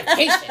 I went on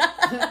vacation.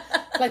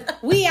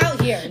 Like, we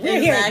out here. We're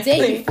here a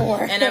day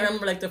before. And I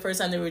remember like the first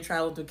time that we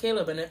traveled with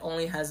Caleb, and it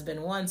only has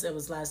been once. It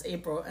was last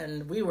April,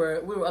 and we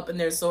were up in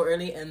there so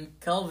early, and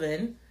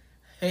Kelvin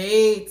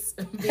hates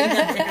being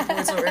at the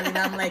airport so early. And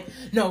I'm like,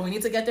 no, we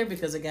need to get there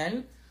because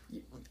again,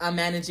 I'm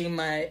managing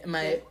my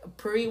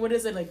managing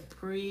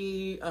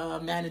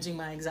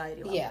my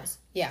anxiety levels.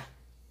 Yeah.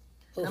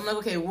 I'm like,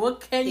 okay,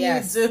 what can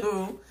you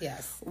do?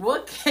 Yes.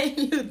 What can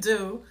you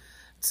do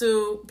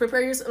to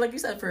prepare yourself, like you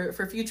said,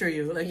 for future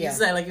you? Like you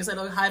said,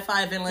 oh, high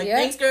five and like,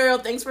 thanks, girl,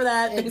 thanks for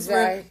that, thanks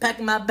for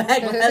packing my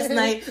bag last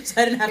night,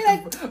 so I didn't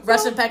have to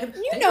rush and pack it.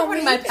 You know,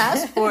 putting my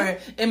passport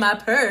in my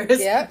purse,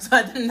 Yep. so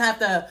I didn't have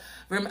to.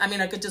 I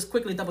mean, I could just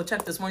quickly double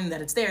check this morning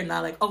that it's there, and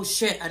not like, oh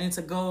shit, I need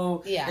to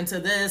go into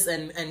this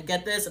and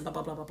get this and blah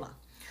blah blah blah blah.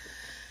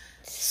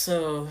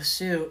 So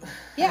shoot.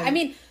 Yeah, I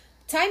mean,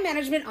 time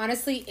management,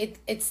 honestly,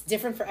 it's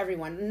different for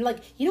everyone. And like,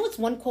 you know what's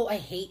one quote I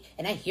hate,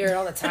 and I hear it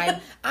all the time?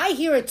 I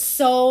hear it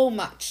so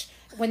much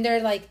when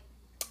they're like,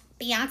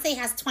 Beyonce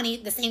has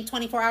the same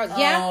 24 hours.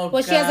 Yeah,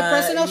 well, she has a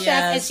personal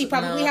chef, and she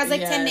probably has like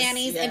 10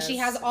 nannies, and she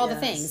has all the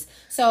things.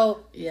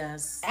 So,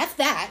 F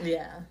that.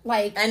 Yeah.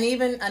 Like, and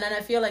then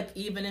I feel like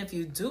even if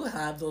you do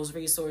have those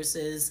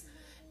resources,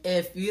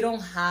 if you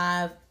don't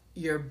have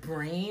your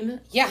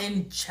brain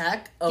in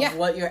check of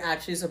what you're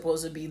actually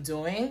supposed to be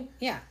doing,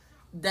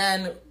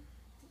 then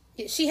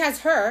she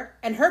has her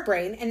and her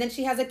brain, and then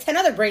she has like 10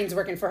 other brains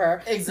working for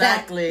her.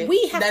 Exactly.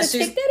 We have to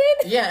take that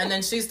in. Yeah, and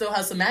then she still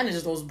has to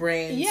manage those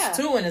brains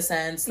too, in a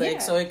sense.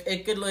 Like, so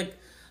it could like,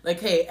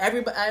 hey,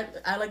 everybody,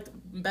 I like,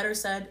 better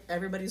said,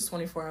 everybody's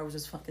 24 hours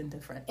is fucking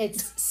different.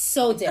 It's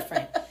so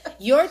different.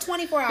 Your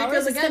 24 hours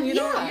because again,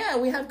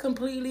 we have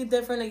completely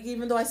different, like,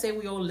 even though I say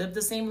we all live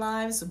the same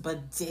lives,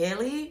 but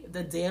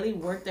the daily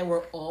work that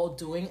we're all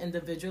doing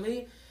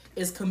individually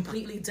is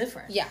completely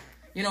different. Yeah.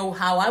 You know,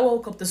 how I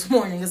woke up this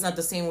morning is not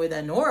the same way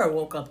that Nora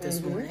woke up this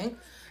morning.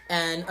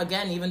 And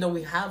again, even though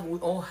we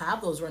all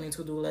have those running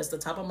to-do lists, the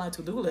top of my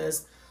to-do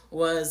list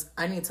was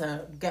I need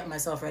to get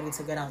myself ready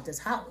to get out this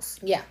house.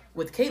 Yeah.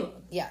 With Caleb.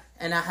 Yeah.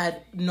 And I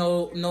had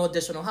no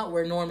additional help,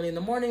 where normally in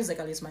the mornings, like,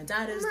 at least my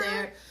dad is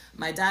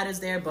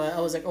there. But I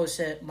was like, oh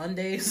shit,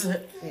 Mondays,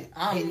 it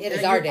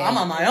is our day. I'm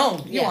on my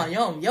own. You on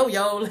your own. Yo.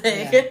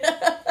 Like.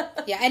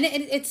 Yeah, and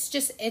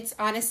it's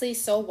honestly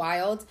so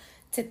wild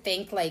to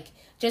think, like,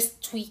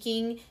 just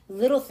tweaking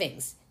little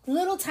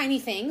tiny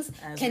things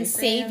can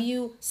save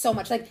you so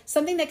much. Like,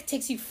 something that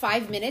takes you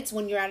 5 minutes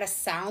when you're at a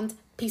sound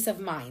peace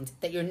of mind,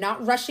 that you're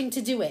not rushing to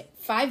do it.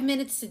 5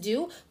 minutes to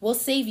do will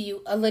save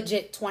you a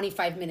legit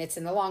 25 minutes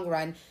in the long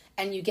run.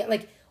 And you get,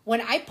 like,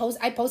 when I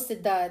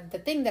posted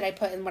the thing that I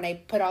put in, when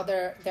I put all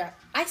their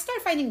I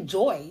started finding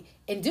joy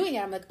in doing it.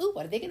 I'm like, ooh,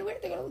 what are they gonna wear?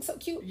 They're gonna look so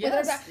cute.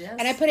 Yes.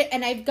 And I put it,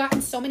 and I've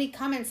gotten so many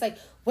comments like,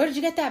 where did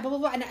you get that? Blah blah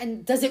blah.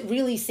 And does it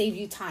really save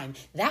you time?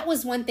 That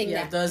was one thing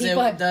that does it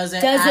work? Does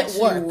it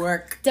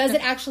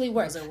actually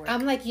work?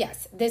 I'm like,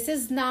 yes, this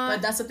is not.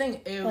 But that's the thing.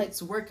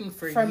 It's working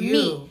for you.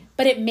 Me,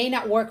 but it may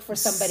not work for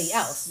somebody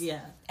else. Yeah.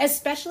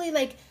 Especially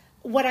like.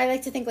 What I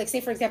like to think, like, say,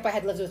 for example, I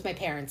had lived with my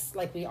parents,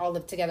 like, we all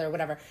lived together or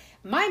whatever.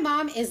 My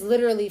mom is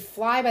literally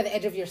fly by the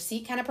edge of your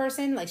seat kind of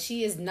person. Like,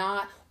 she is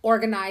not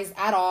organized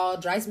at all,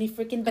 drives me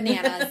freaking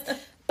bananas.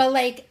 But,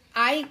 like,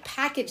 I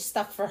package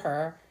stuff for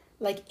her.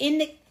 Like,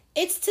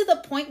 it's to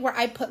the point where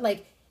I put,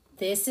 like,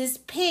 this is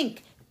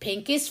pink.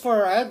 Pink is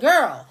for a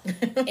girl.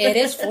 It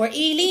is for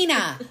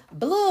Elena.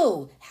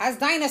 Blue has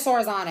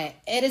dinosaurs on it.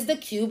 It is the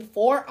cube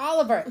for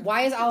Oliver.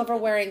 Why is Oliver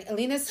wearing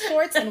Elena's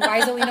shorts, and why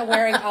is Elena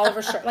wearing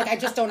Oliver's shirt? Like, I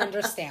just don't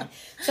understand.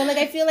 So, like,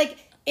 I feel like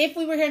if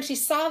we were here and she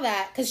saw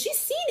that, because she's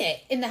seen it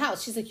in the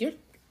house, she's like, you're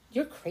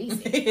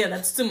crazy. Yeah,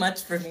 that's too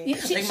much for me.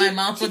 My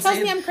mom would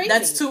say, me I'm crazy.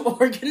 That's too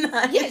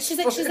organized. Yeah,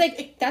 she's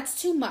like,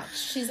 that's too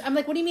much. I'm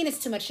like, what do you mean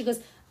it's too much? She goes,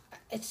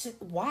 it's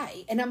just,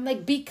 why? And I'm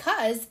like,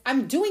 because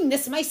I'm doing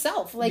this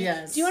myself. Like,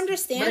 do you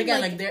understand? But again,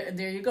 like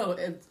there you go.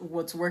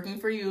 What's working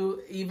for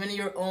you, even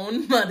your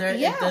own mother,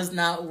 it does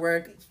not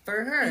work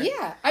for her.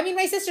 Yeah. I mean,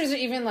 my sisters are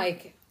even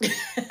like,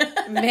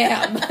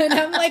 ma'am. And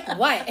I'm like,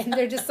 what? And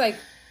they're just like,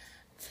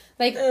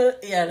 but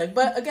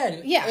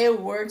again, it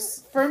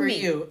works for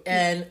me. You.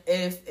 And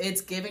if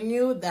it's giving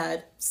you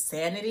that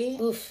sanity.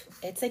 Oof.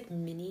 It's like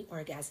mini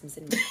orgasms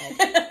in my head.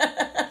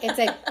 It's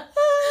like,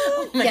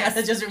 oh my God,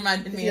 that just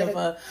reminded me of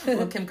what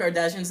Kim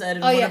Kardashian said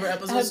in one of her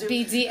episodes.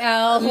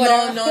 BDL.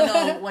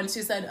 No. When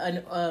she said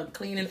a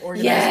clean and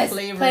organized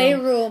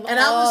playroom. And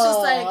I was just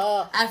like,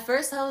 at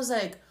first I was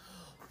like,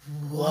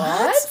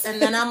 what?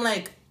 And then I'm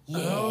like,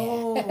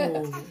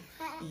 oh.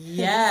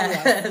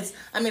 Yes.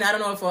 I mean, I don't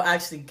know if it'll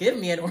actually give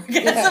me an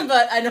orgasm,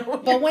 but I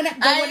know. But when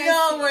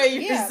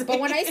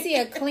I see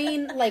a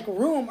clean like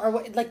room or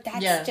what, like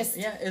that's just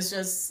it's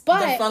just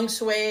the feng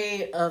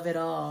shui of it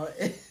all.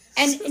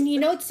 And you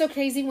know it's so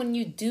crazy when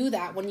you do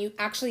that, when you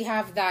actually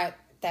have that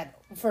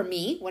for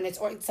me, when it's,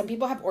 some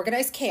people have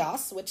organized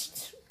chaos, which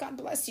God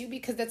bless you,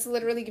 because that's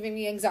literally giving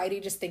me anxiety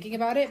just thinking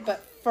about it.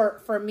 But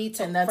for me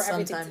to, and that's for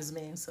sometimes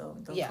me, so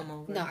don't come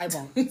over. No, I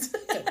won't.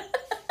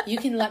 You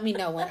can let me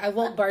know when. I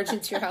won't barge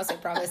into your house, I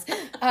promise.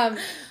 But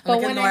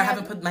when I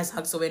haven't put my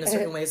socks away in a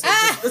certain way, so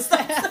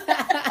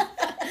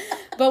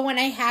but when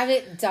I have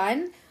it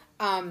done,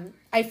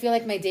 I feel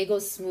like my day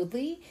goes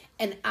smoothly,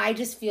 and I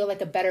just feel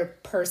like a better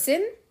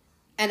person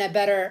and a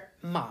better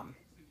mom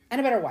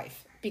and a better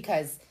wife,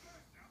 because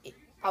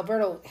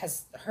Alberto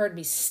has heard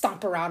me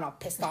stomp around all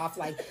pissed off,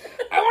 like,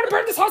 I want to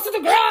burn this house to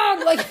the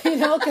ground, like, you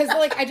know, because,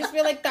 like, I just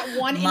feel like that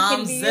one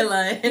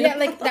inconvenience. Yeah,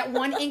 like, that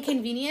one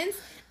inconvenience,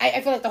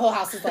 I feel like the whole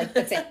house is like,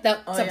 that's it.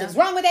 Something's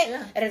wrong with it.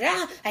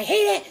 Yeah. I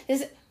hate it.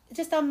 It's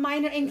just a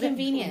minor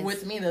inconvenience.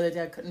 With me the other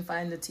day, I couldn't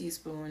find the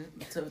teaspoon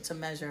to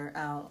measure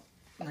out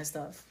my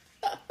stuff.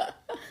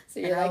 So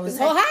you're like, this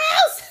whole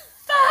house!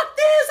 Fuck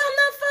this! I'm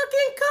not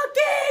fucking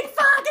cooking!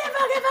 Fuck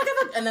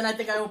it! And then I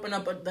think I opened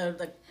up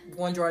the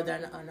one drawer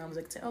there, and I was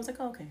like,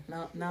 oh, okay,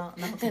 now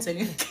I'll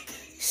continue.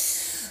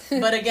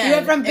 But again, you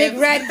went from big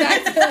red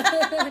back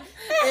to...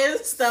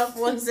 if stuff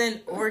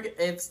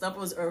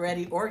was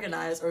already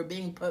organized or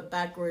being put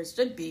back where it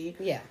should be,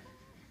 yeah,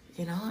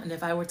 you know, and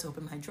if I were to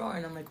open my drawer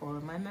and I'm like, well,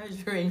 my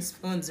measuring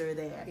spoons are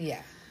there,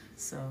 yeah.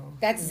 So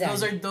that's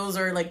zen. Those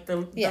are like the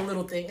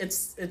little thing.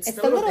 It's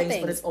the little things,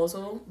 but it's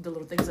also the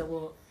little things that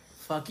will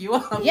fuck you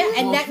up. Yeah,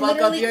 and that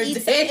literally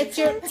eats. It's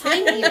your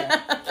time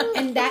eater,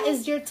 and that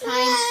is your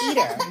time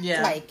eater.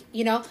 Yeah, like,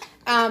 you know,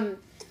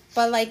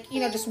 but like, you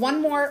know, just one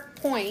more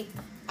point.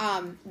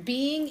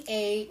 Being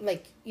a,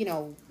 like, you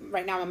know,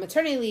 right now I'm on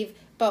maternity leave,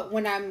 but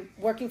when I'm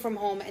working from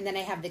home and then I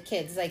have the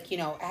kids, like, you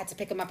know, I had to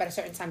pick them up at a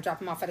certain time, drop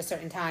them off at a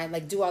certain time,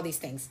 like, do all these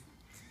things.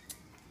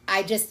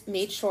 I just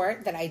made sure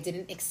that I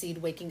didn't exceed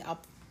waking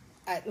up.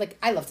 Like,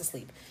 I love to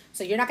sleep.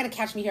 So you're not going to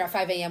catch me here at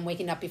 5 a.m.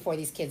 waking up before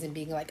these kids and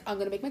being like, I'm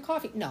going to make my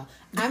coffee. No,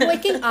 I'm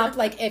waking up.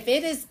 Like, if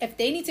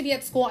they need to be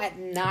at school at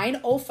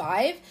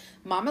 9:05,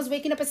 mama's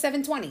waking up at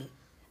 7:20.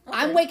 Okay.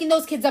 I'm waking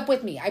those kids up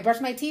with me. I brush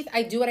my teeth.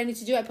 I do what I need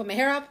to do. I put my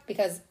hair up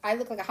because I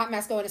look like a hot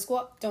mess going to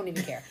school. Don't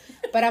even care.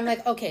 But I'm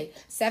like, okay,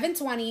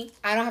 7:20.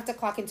 I don't have to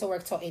clock into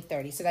work till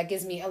 8:30. So that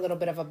gives me a little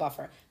bit of a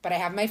buffer. But I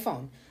have my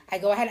phone. I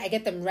go ahead. I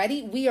get them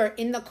ready. We are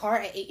in the car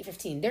at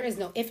 8:15. There is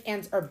no ifs,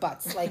 ands, or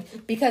buts.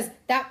 Like, because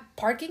that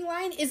parking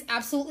line is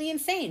absolutely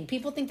insane.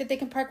 People think that they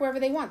can park wherever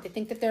they want. They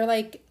think that they're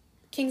like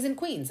kings and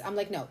queens. I'm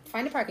like, no.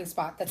 Find a parking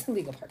spot. That's a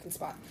legal parking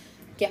spot.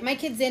 Get my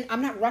kids in.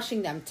 I'm not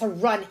rushing them to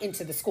run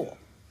into the school.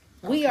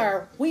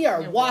 Okay. We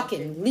are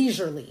walking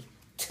leisurely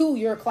to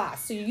your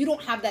class, so you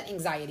don't have that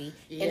anxiety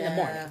in the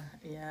morning.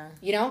 Yeah.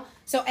 You know?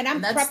 So, and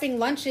I'm prepping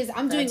lunches.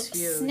 I'm doing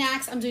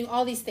snacks. I'm doing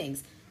all these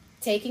things.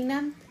 Taking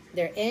them.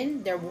 They're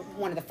in. They're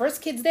one of the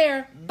first kids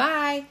there.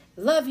 Bye.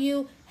 Love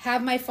you.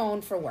 Have my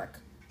phone for work.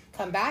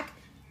 Come back.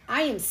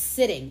 I am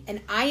sitting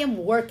and I am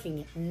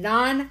working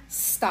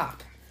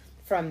non-stop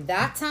from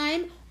that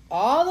time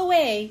all the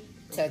way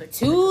to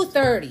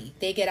 2:30.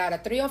 They get out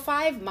at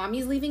 3:05.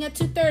 Mommy's leaving at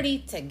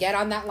 2:30 to get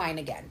on that line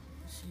again.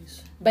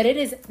 Jeez. But it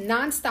is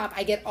nonstop.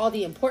 I get all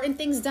the important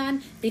things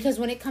done because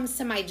when it comes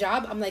to my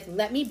job, I'm like,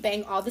 let me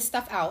bang all this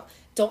stuff out.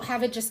 Don't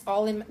have it just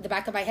all in the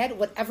back of my head.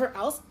 Whatever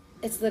else,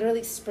 it's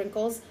literally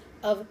sprinkles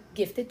of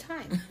gifted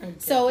time.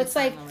 So it's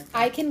like,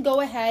 I can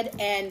go ahead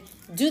and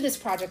do this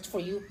project for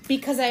you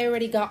because I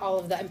already got all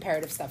of the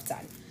imperative stuff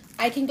done.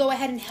 I can go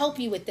ahead and help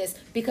you with this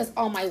because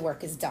all my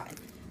work is done.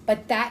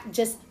 But that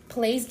just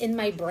plays in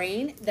my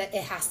brain that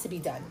it has to be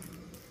done.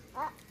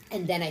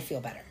 And then I feel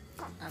better.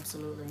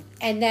 Absolutely.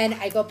 And then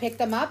I go pick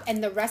them up,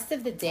 and the rest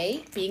of the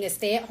day, being a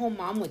stay-at-home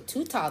mom with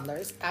 2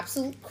 toddlers,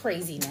 absolute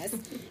craziness.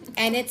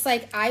 And it's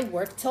like I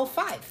work till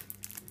 5.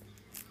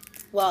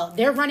 Well,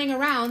 they're running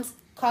around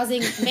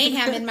causing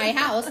mayhem in my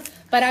house,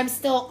 but I'm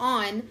still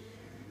on.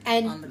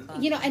 And,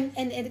 you know, and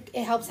it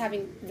helps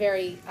having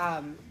very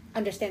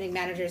understanding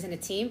managers in a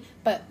team.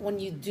 But when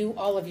you do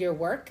all of your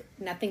work,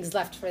 nothing's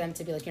left for them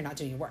to be like, you're not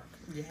doing your work.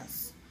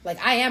 Yes. Like,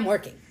 I am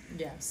working.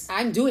 Yes.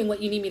 I'm doing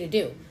what you need me to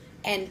do.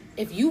 And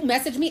if you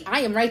message me,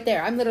 I am right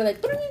there. I'm literally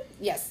like,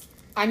 yes,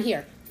 I'm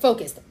here.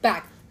 Focused.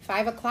 Back.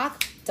 5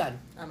 o'clock, done.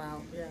 I'm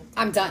out. Yeah.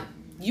 I'm done.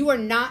 You are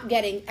not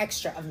getting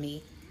extra of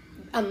me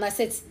unless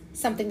it's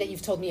something that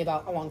you've told me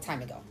about a long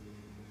time ago.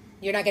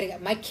 You're not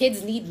getting... My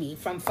kids need me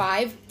from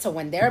 5 to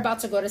when they're about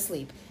to go to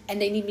sleep,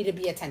 and they need me to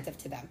be attentive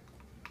to them.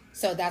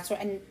 So that's what...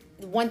 And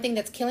one thing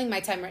that's killing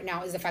my time right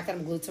now is the fact that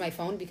I'm glued to my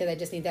phone because I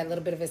just need that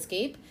little bit of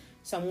escape.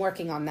 So I'm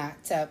working on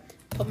that to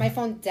put my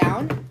phone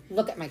down,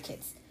 look at my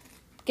kids.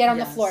 Get on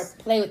the floor,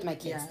 play with my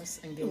kids. Yes,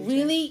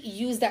 really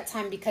use that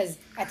time because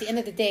at the end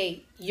of the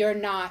day, you're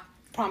not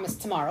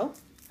promised tomorrow.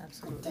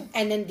 Absolutely.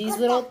 And then these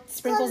little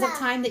sprinkles of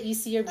time that you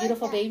see your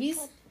beautiful babies,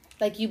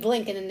 like you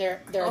blink and then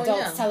they're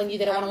adults telling you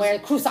they don't want to wear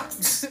crew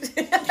socks.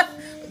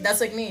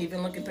 That's like me,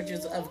 even looking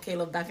pictures of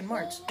Caleb back in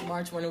March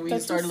when we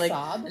started like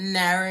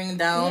narrowing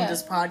down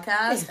this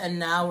podcast, and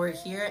now we're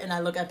here and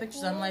I look at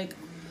pictures, I'm like,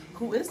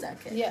 who is that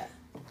kid? Yeah.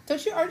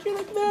 Aren't you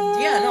like, no?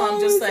 Yeah, no, I'm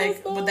just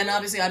like, but then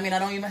obviously, I mean, I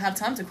don't even have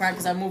time to cry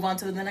because I move on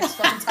to the next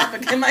fucking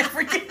topic in my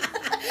freaking...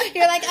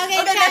 You're like,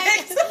 okay,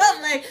 next.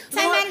 I'm like,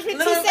 time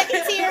management, 2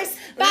 second tears.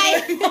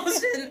 Bye.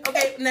 Emotion.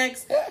 Okay,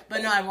 next.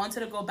 But no, I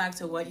wanted to go back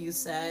to what you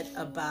said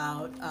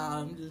about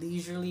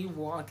leisurely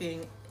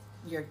walking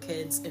your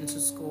kids into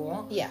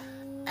school. Yeah.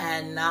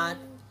 And not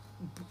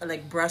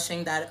like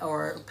brushing that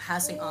or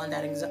passing on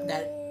that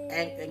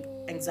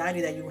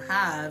anxiety that you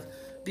have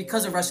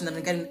because of rushing them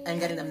and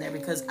getting them there,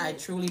 because I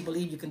truly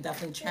believe you can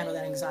definitely channel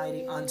that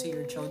anxiety onto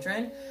your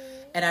children.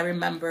 And I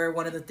remember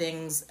one of the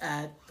things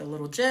at the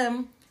little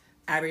gym,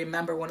 I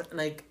remember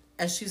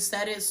as she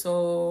said it,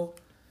 so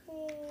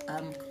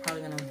I'm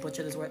probably going to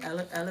butcher this word,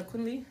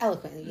 eloquently.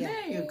 Eloquently, yeah.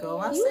 There you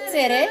go. You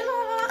did it.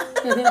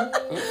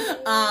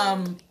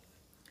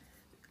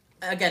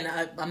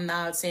 Again, I'm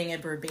not saying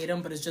it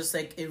verbatim, but it's just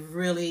like, it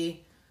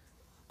really,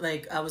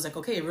 like, I was like,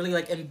 okay, it really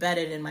like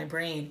embedded in my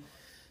brain.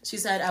 She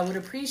said, I would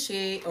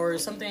appreciate, or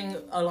something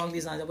along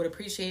these lines, I would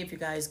appreciate if you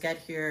guys get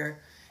here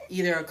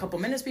either a couple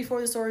minutes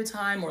before the story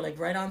time or like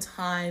right on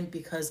time,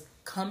 because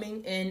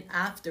coming in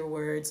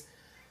afterwards,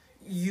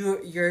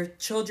 your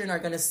children are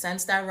going to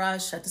sense that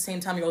rush. At the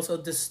same time, you're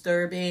also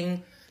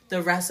disturbing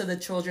the rest of the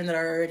children that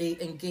are already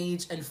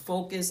engaged and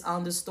focused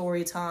on the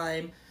story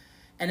time.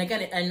 And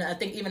again, and I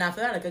think even after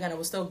that, like, again, I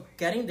was still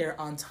getting there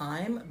on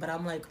time, but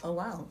I'm like, oh,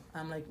 wow.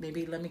 I'm like,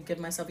 maybe let me give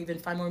myself even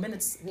 5 more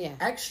minutes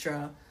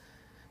extra,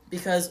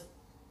 because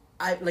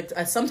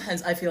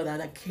sometimes I feel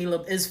that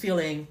Caleb is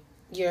feeling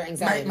your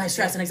anxiety, my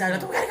stress and anxiety.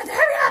 Like, we gotta get there,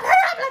 hurry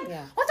up.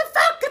 Like, what the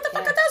fuck? Get the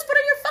fuck out there, put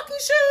on your fucking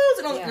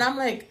shoes. And I'm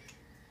like,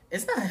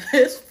 it's not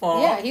his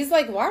fault. Yeah, he's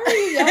like, why are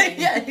you yelling?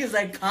 Yeah, he's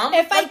like, calm.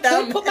 If I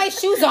could put my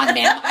shoes on,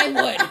 ma'am, I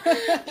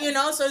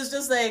would. So it's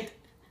just like,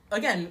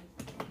 again,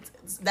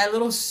 that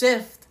little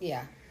shift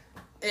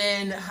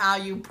in how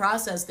you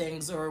process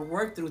things or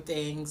work through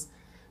things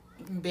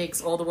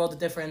makes all the world of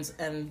difference,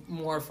 and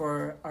more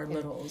for our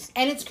littles.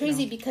 And it's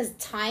crazy because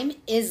time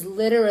is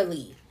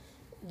literally,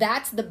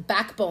 that's the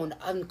backbone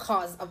and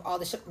cause of all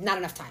the shit. Not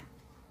enough time.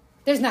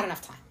 There's not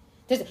enough time.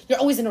 You're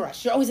always in a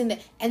rush. You're always in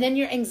and then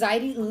your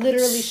anxiety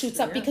literally shoots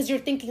up because you're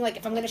thinking, like,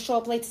 if I'm going to show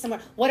up late to somewhere,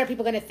 what are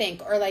people going to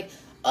think? Or like,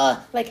 or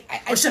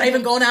should I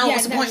even go now?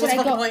 What's the point? What's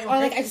the point? Or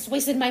like, I just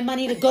wasted my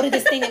money to go to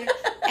this thing.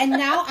 And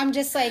now I'm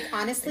just like,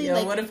 honestly,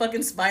 like, what a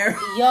fucking spiral.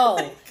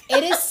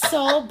 It is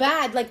so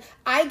bad. Like,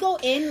 I go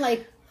in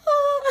like,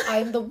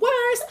 I'm the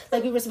worst.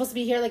 Like, we were supposed to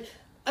be here like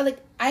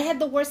I had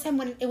the worst time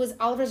when it was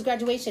Oliver's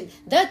graduation.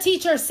 The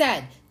teacher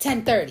said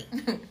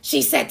 10:30.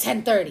 She said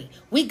 10:30.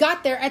 We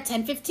got there at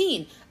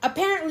 10:15.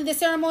 Apparently the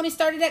ceremony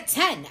started at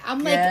 10. I'm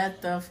like,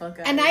 get the fuck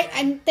out.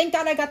 And thank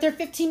God I got there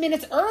 15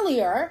 minutes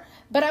earlier.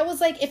 But I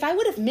was like, if I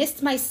would have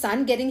missed my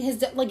son getting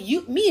his, like,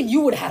 me and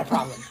you would have had a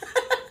problem.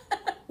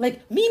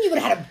 Like, me and you would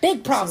have had a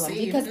big problem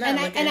because I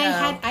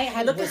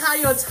had look receipts. at how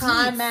your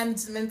time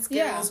management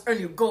skills earn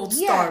you gold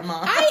star,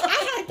 mom.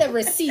 I had the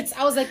receipts.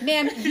 I was like,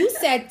 ma'am, you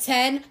said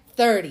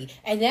 10:30,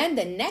 and then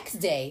the next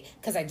day,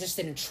 because I just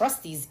didn't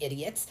trust these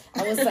idiots,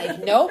 I was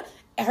like, nope.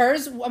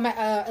 Hers,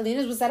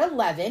 Alina's was at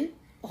 11.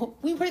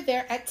 We were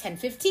there at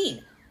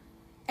 10:15.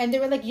 And they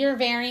were like, you're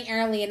very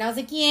early. And I was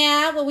like,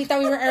 yeah, well, we thought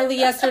we were early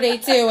yesterday,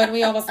 too. And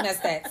we almost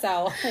missed it.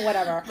 So,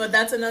 whatever. But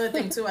that's another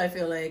thing, too, I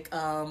feel like.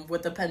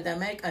 With the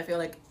pandemic, I feel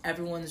like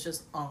everyone's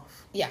just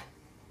off. Yeah.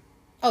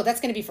 Oh, that's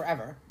going to be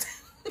forever.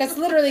 That's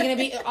literally going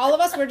to be... All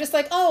of us, we're just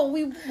like, oh,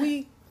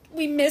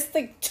 we missed,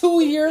 like,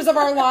 2 years of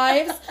our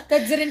lives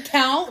that didn't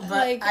count. But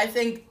like, I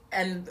think,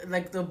 and,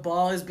 like, the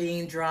ball is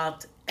being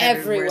dropped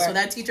everywhere. So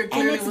that teacher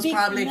clearly was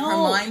probably... her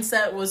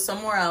mindset was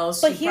somewhere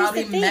else. But she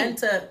probably meant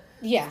to...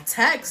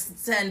 text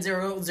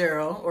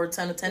 10:00 or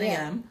 10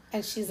 a.m.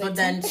 And she's like, but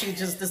then she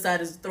just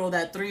decided to throw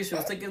that 3. She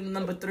was thinking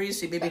number 3.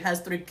 She maybe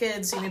has 3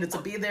 kids. She needed to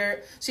be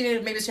there.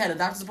 Maybe she had a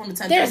doctor's appointment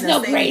 10 There's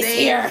no grace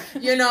here.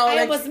 I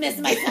almost missed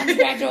my son's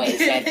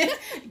graduation.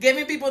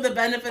 Giving people the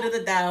benefit of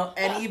the doubt,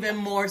 and even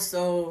more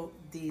so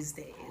these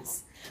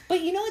days.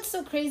 But you know what's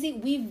so crazy?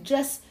 We've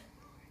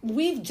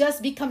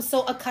just become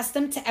so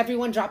accustomed to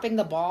everyone dropping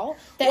the ball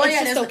that it's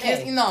just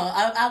okay.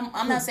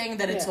 I'm not saying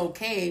that it's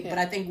okay, but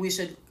I think we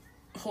should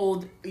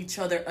hold each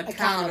other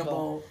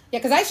accountable. Yeah,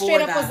 because I straight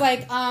up was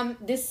like,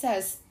 this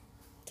says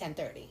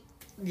 10:30.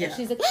 Yeah. And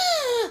she's like,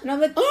 and I'm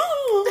like,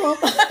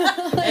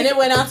 oh. And it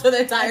went out to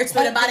the entire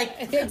student body,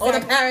 all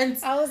the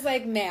parents. I was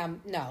like, ma'am,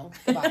 no,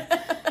 goodbye.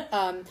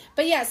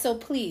 But yeah, so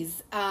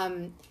please,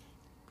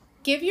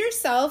 give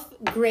yourself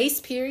grace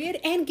period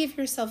and give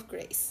yourself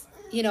grace.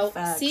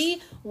 Facts.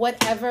 See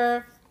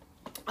whatever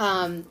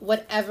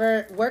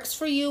works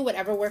for you,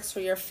 whatever works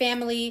for your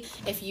family.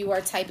 If you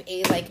are type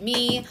A like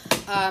me,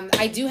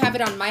 I do have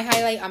it on my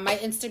highlight on my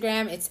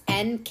Instagram. It's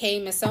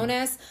NK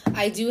Misones.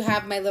 I do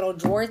have my little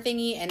drawer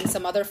thingy and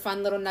some other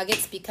fun little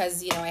nuggets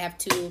because, I have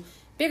 2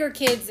 bigger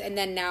kids and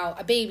then now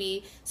a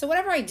baby. So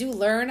whatever I do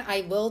learn,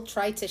 I will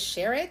try to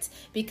share it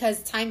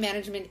because time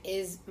management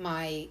is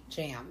my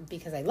jam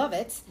because I love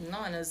it. No,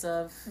 and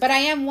but I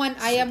am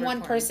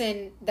one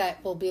person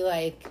that will be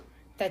like,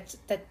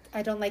 that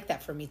I don't like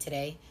that for me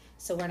today,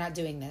 so we're not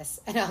doing this,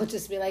 and I'll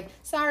just be like,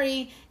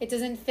 sorry, it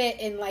doesn't fit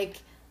in, like,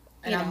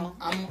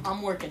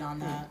 I'm working on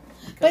that.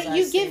 But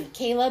you give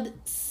Caleb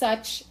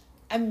such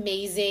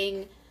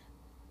amazing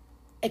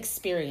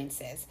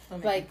experiences.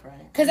 Like,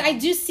 because I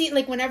do see,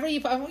 like, whenever you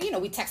know,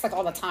 we text like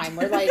all the time.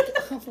 We're like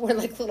we're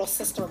like little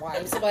sister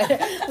wives, but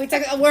we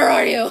text, where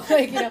are you?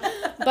 Like, you know,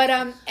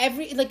 but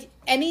every, like,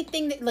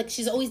 anything that, like,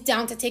 she's always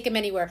down to take him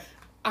anywhere.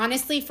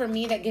 Honestly, for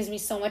me, that gives me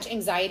so much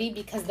anxiety,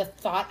 because the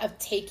thought of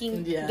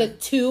taking the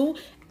two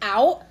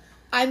out,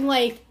 I'm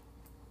like,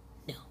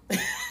 no.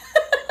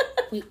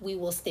 we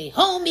will stay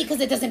home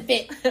because it doesn't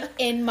fit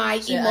in my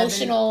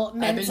emotional,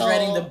 mental. I've been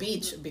dreading the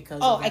beach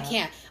because of that. I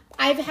can't.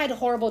 I've had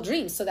horrible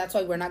dreams, so that's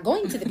why we're not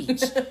going to the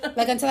beach.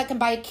 Like, until I can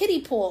buy a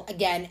kiddie pool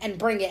again and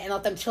bring it and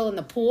let them chill in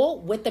the pool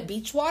with the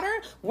beach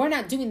water, we're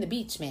not doing the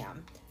beach,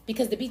 ma'am.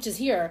 Because the beach is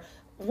here.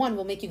 One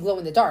will make you glow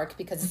in the dark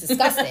because it's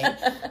disgusting.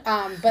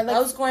 But like, I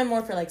was going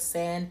more for like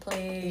sand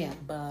play,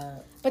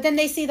 but then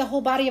they see the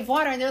whole body of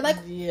water and they're like,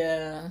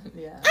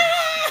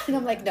 ah! And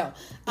I'm like, no.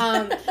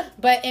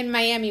 But in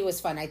Miami it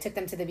was fun. I took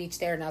them to the beach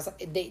there, and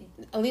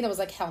Alina was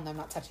like, hell no, I'm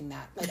not touching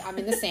that. Like, I'm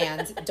in the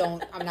sand.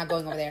 I'm not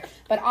going over there.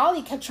 But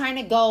Ollie kept trying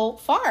to go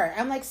far.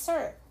 I'm like,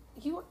 sir,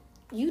 you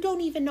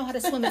don't even know how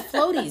to swim with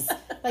floaties.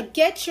 Like,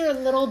 get your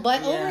little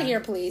butt over here,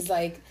 please.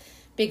 Like,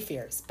 big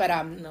fears. But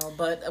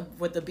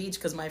with the beach,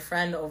 because my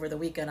friend over the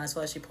weekend, I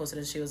saw she posted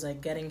it, she was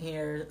like, getting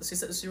here,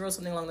 she wrote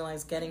something along the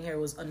lines, getting here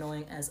was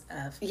annoying as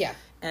F. Yeah.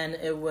 And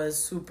it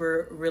was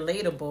super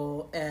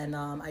relatable, and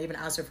I even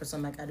asked her for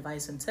some like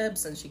advice and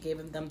tips, and she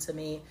gave them to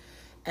me.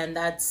 And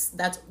that's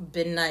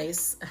been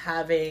nice,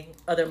 having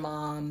other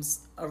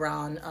moms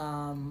around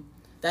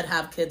that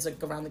have kids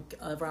like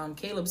around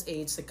Caleb's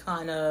age, to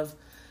kind of,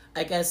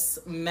 I guess,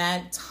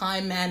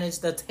 time manage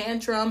the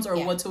tantrums or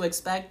what to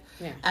expect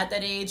at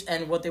that age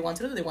and what they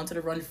wanted to do. They wanted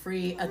to run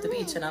free at the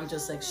beach, and I'm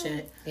just like,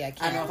 shit, I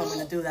don't know if I'm going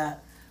to do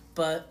that.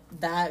 But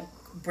that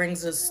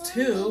brings us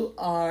to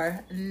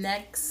our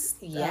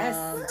next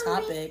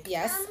topic.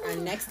 Yes, our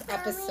next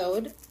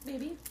episode.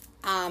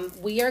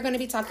 We are going to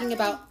be talking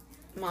about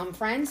mom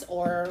friends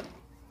or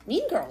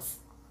mean girls.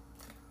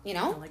 You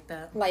know? I like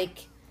that.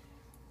 Like,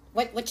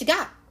 what you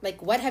got?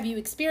 Like, what have you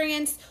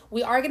experienced?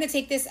 We are going to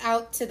take this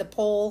out to the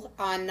poll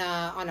on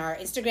our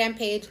Instagram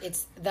page.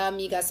 It's the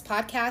Amigas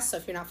Podcast. So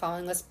if you're not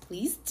following us,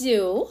 please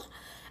do.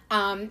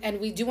 And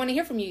we do want to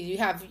hear from you.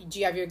 Do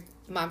you have your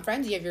mom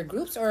friends? Do you have your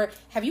groups? Or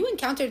have you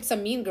encountered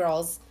some mean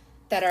girls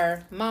that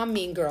are mom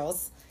mean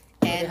girls?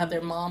 And they have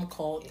their mom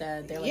cult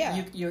that they're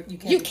like, you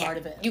can't be part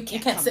of it. You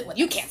can't sit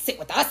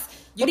with us.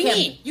 What do you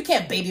mean? You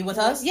can't baby with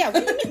us. Yeah,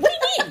 what do you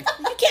mean?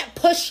 You can't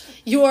push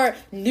your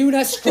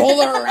Nuna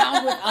stroller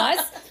around with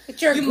us.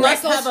 With your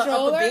Greco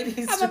stroller. I'm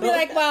going to be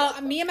like, well,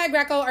 me and my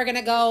Greco are going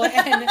to go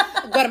and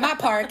go to my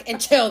park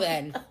and chill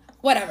then.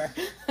 Whatever.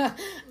 That's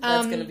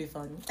going to be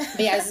fun. But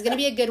yeah, this is going to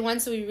be a good one.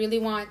 So we really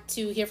want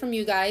to hear from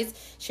you guys.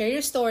 Share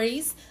your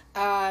stories.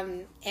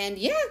 And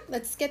yeah,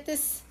 let's get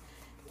this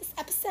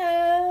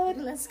episode.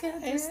 Let's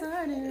get this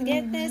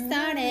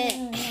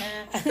started.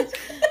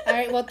 All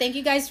right. Well, thank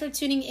you guys for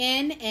tuning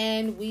in,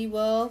 and we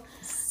will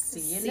see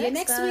you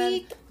next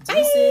week.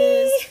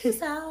 Bye.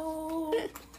 Peace out.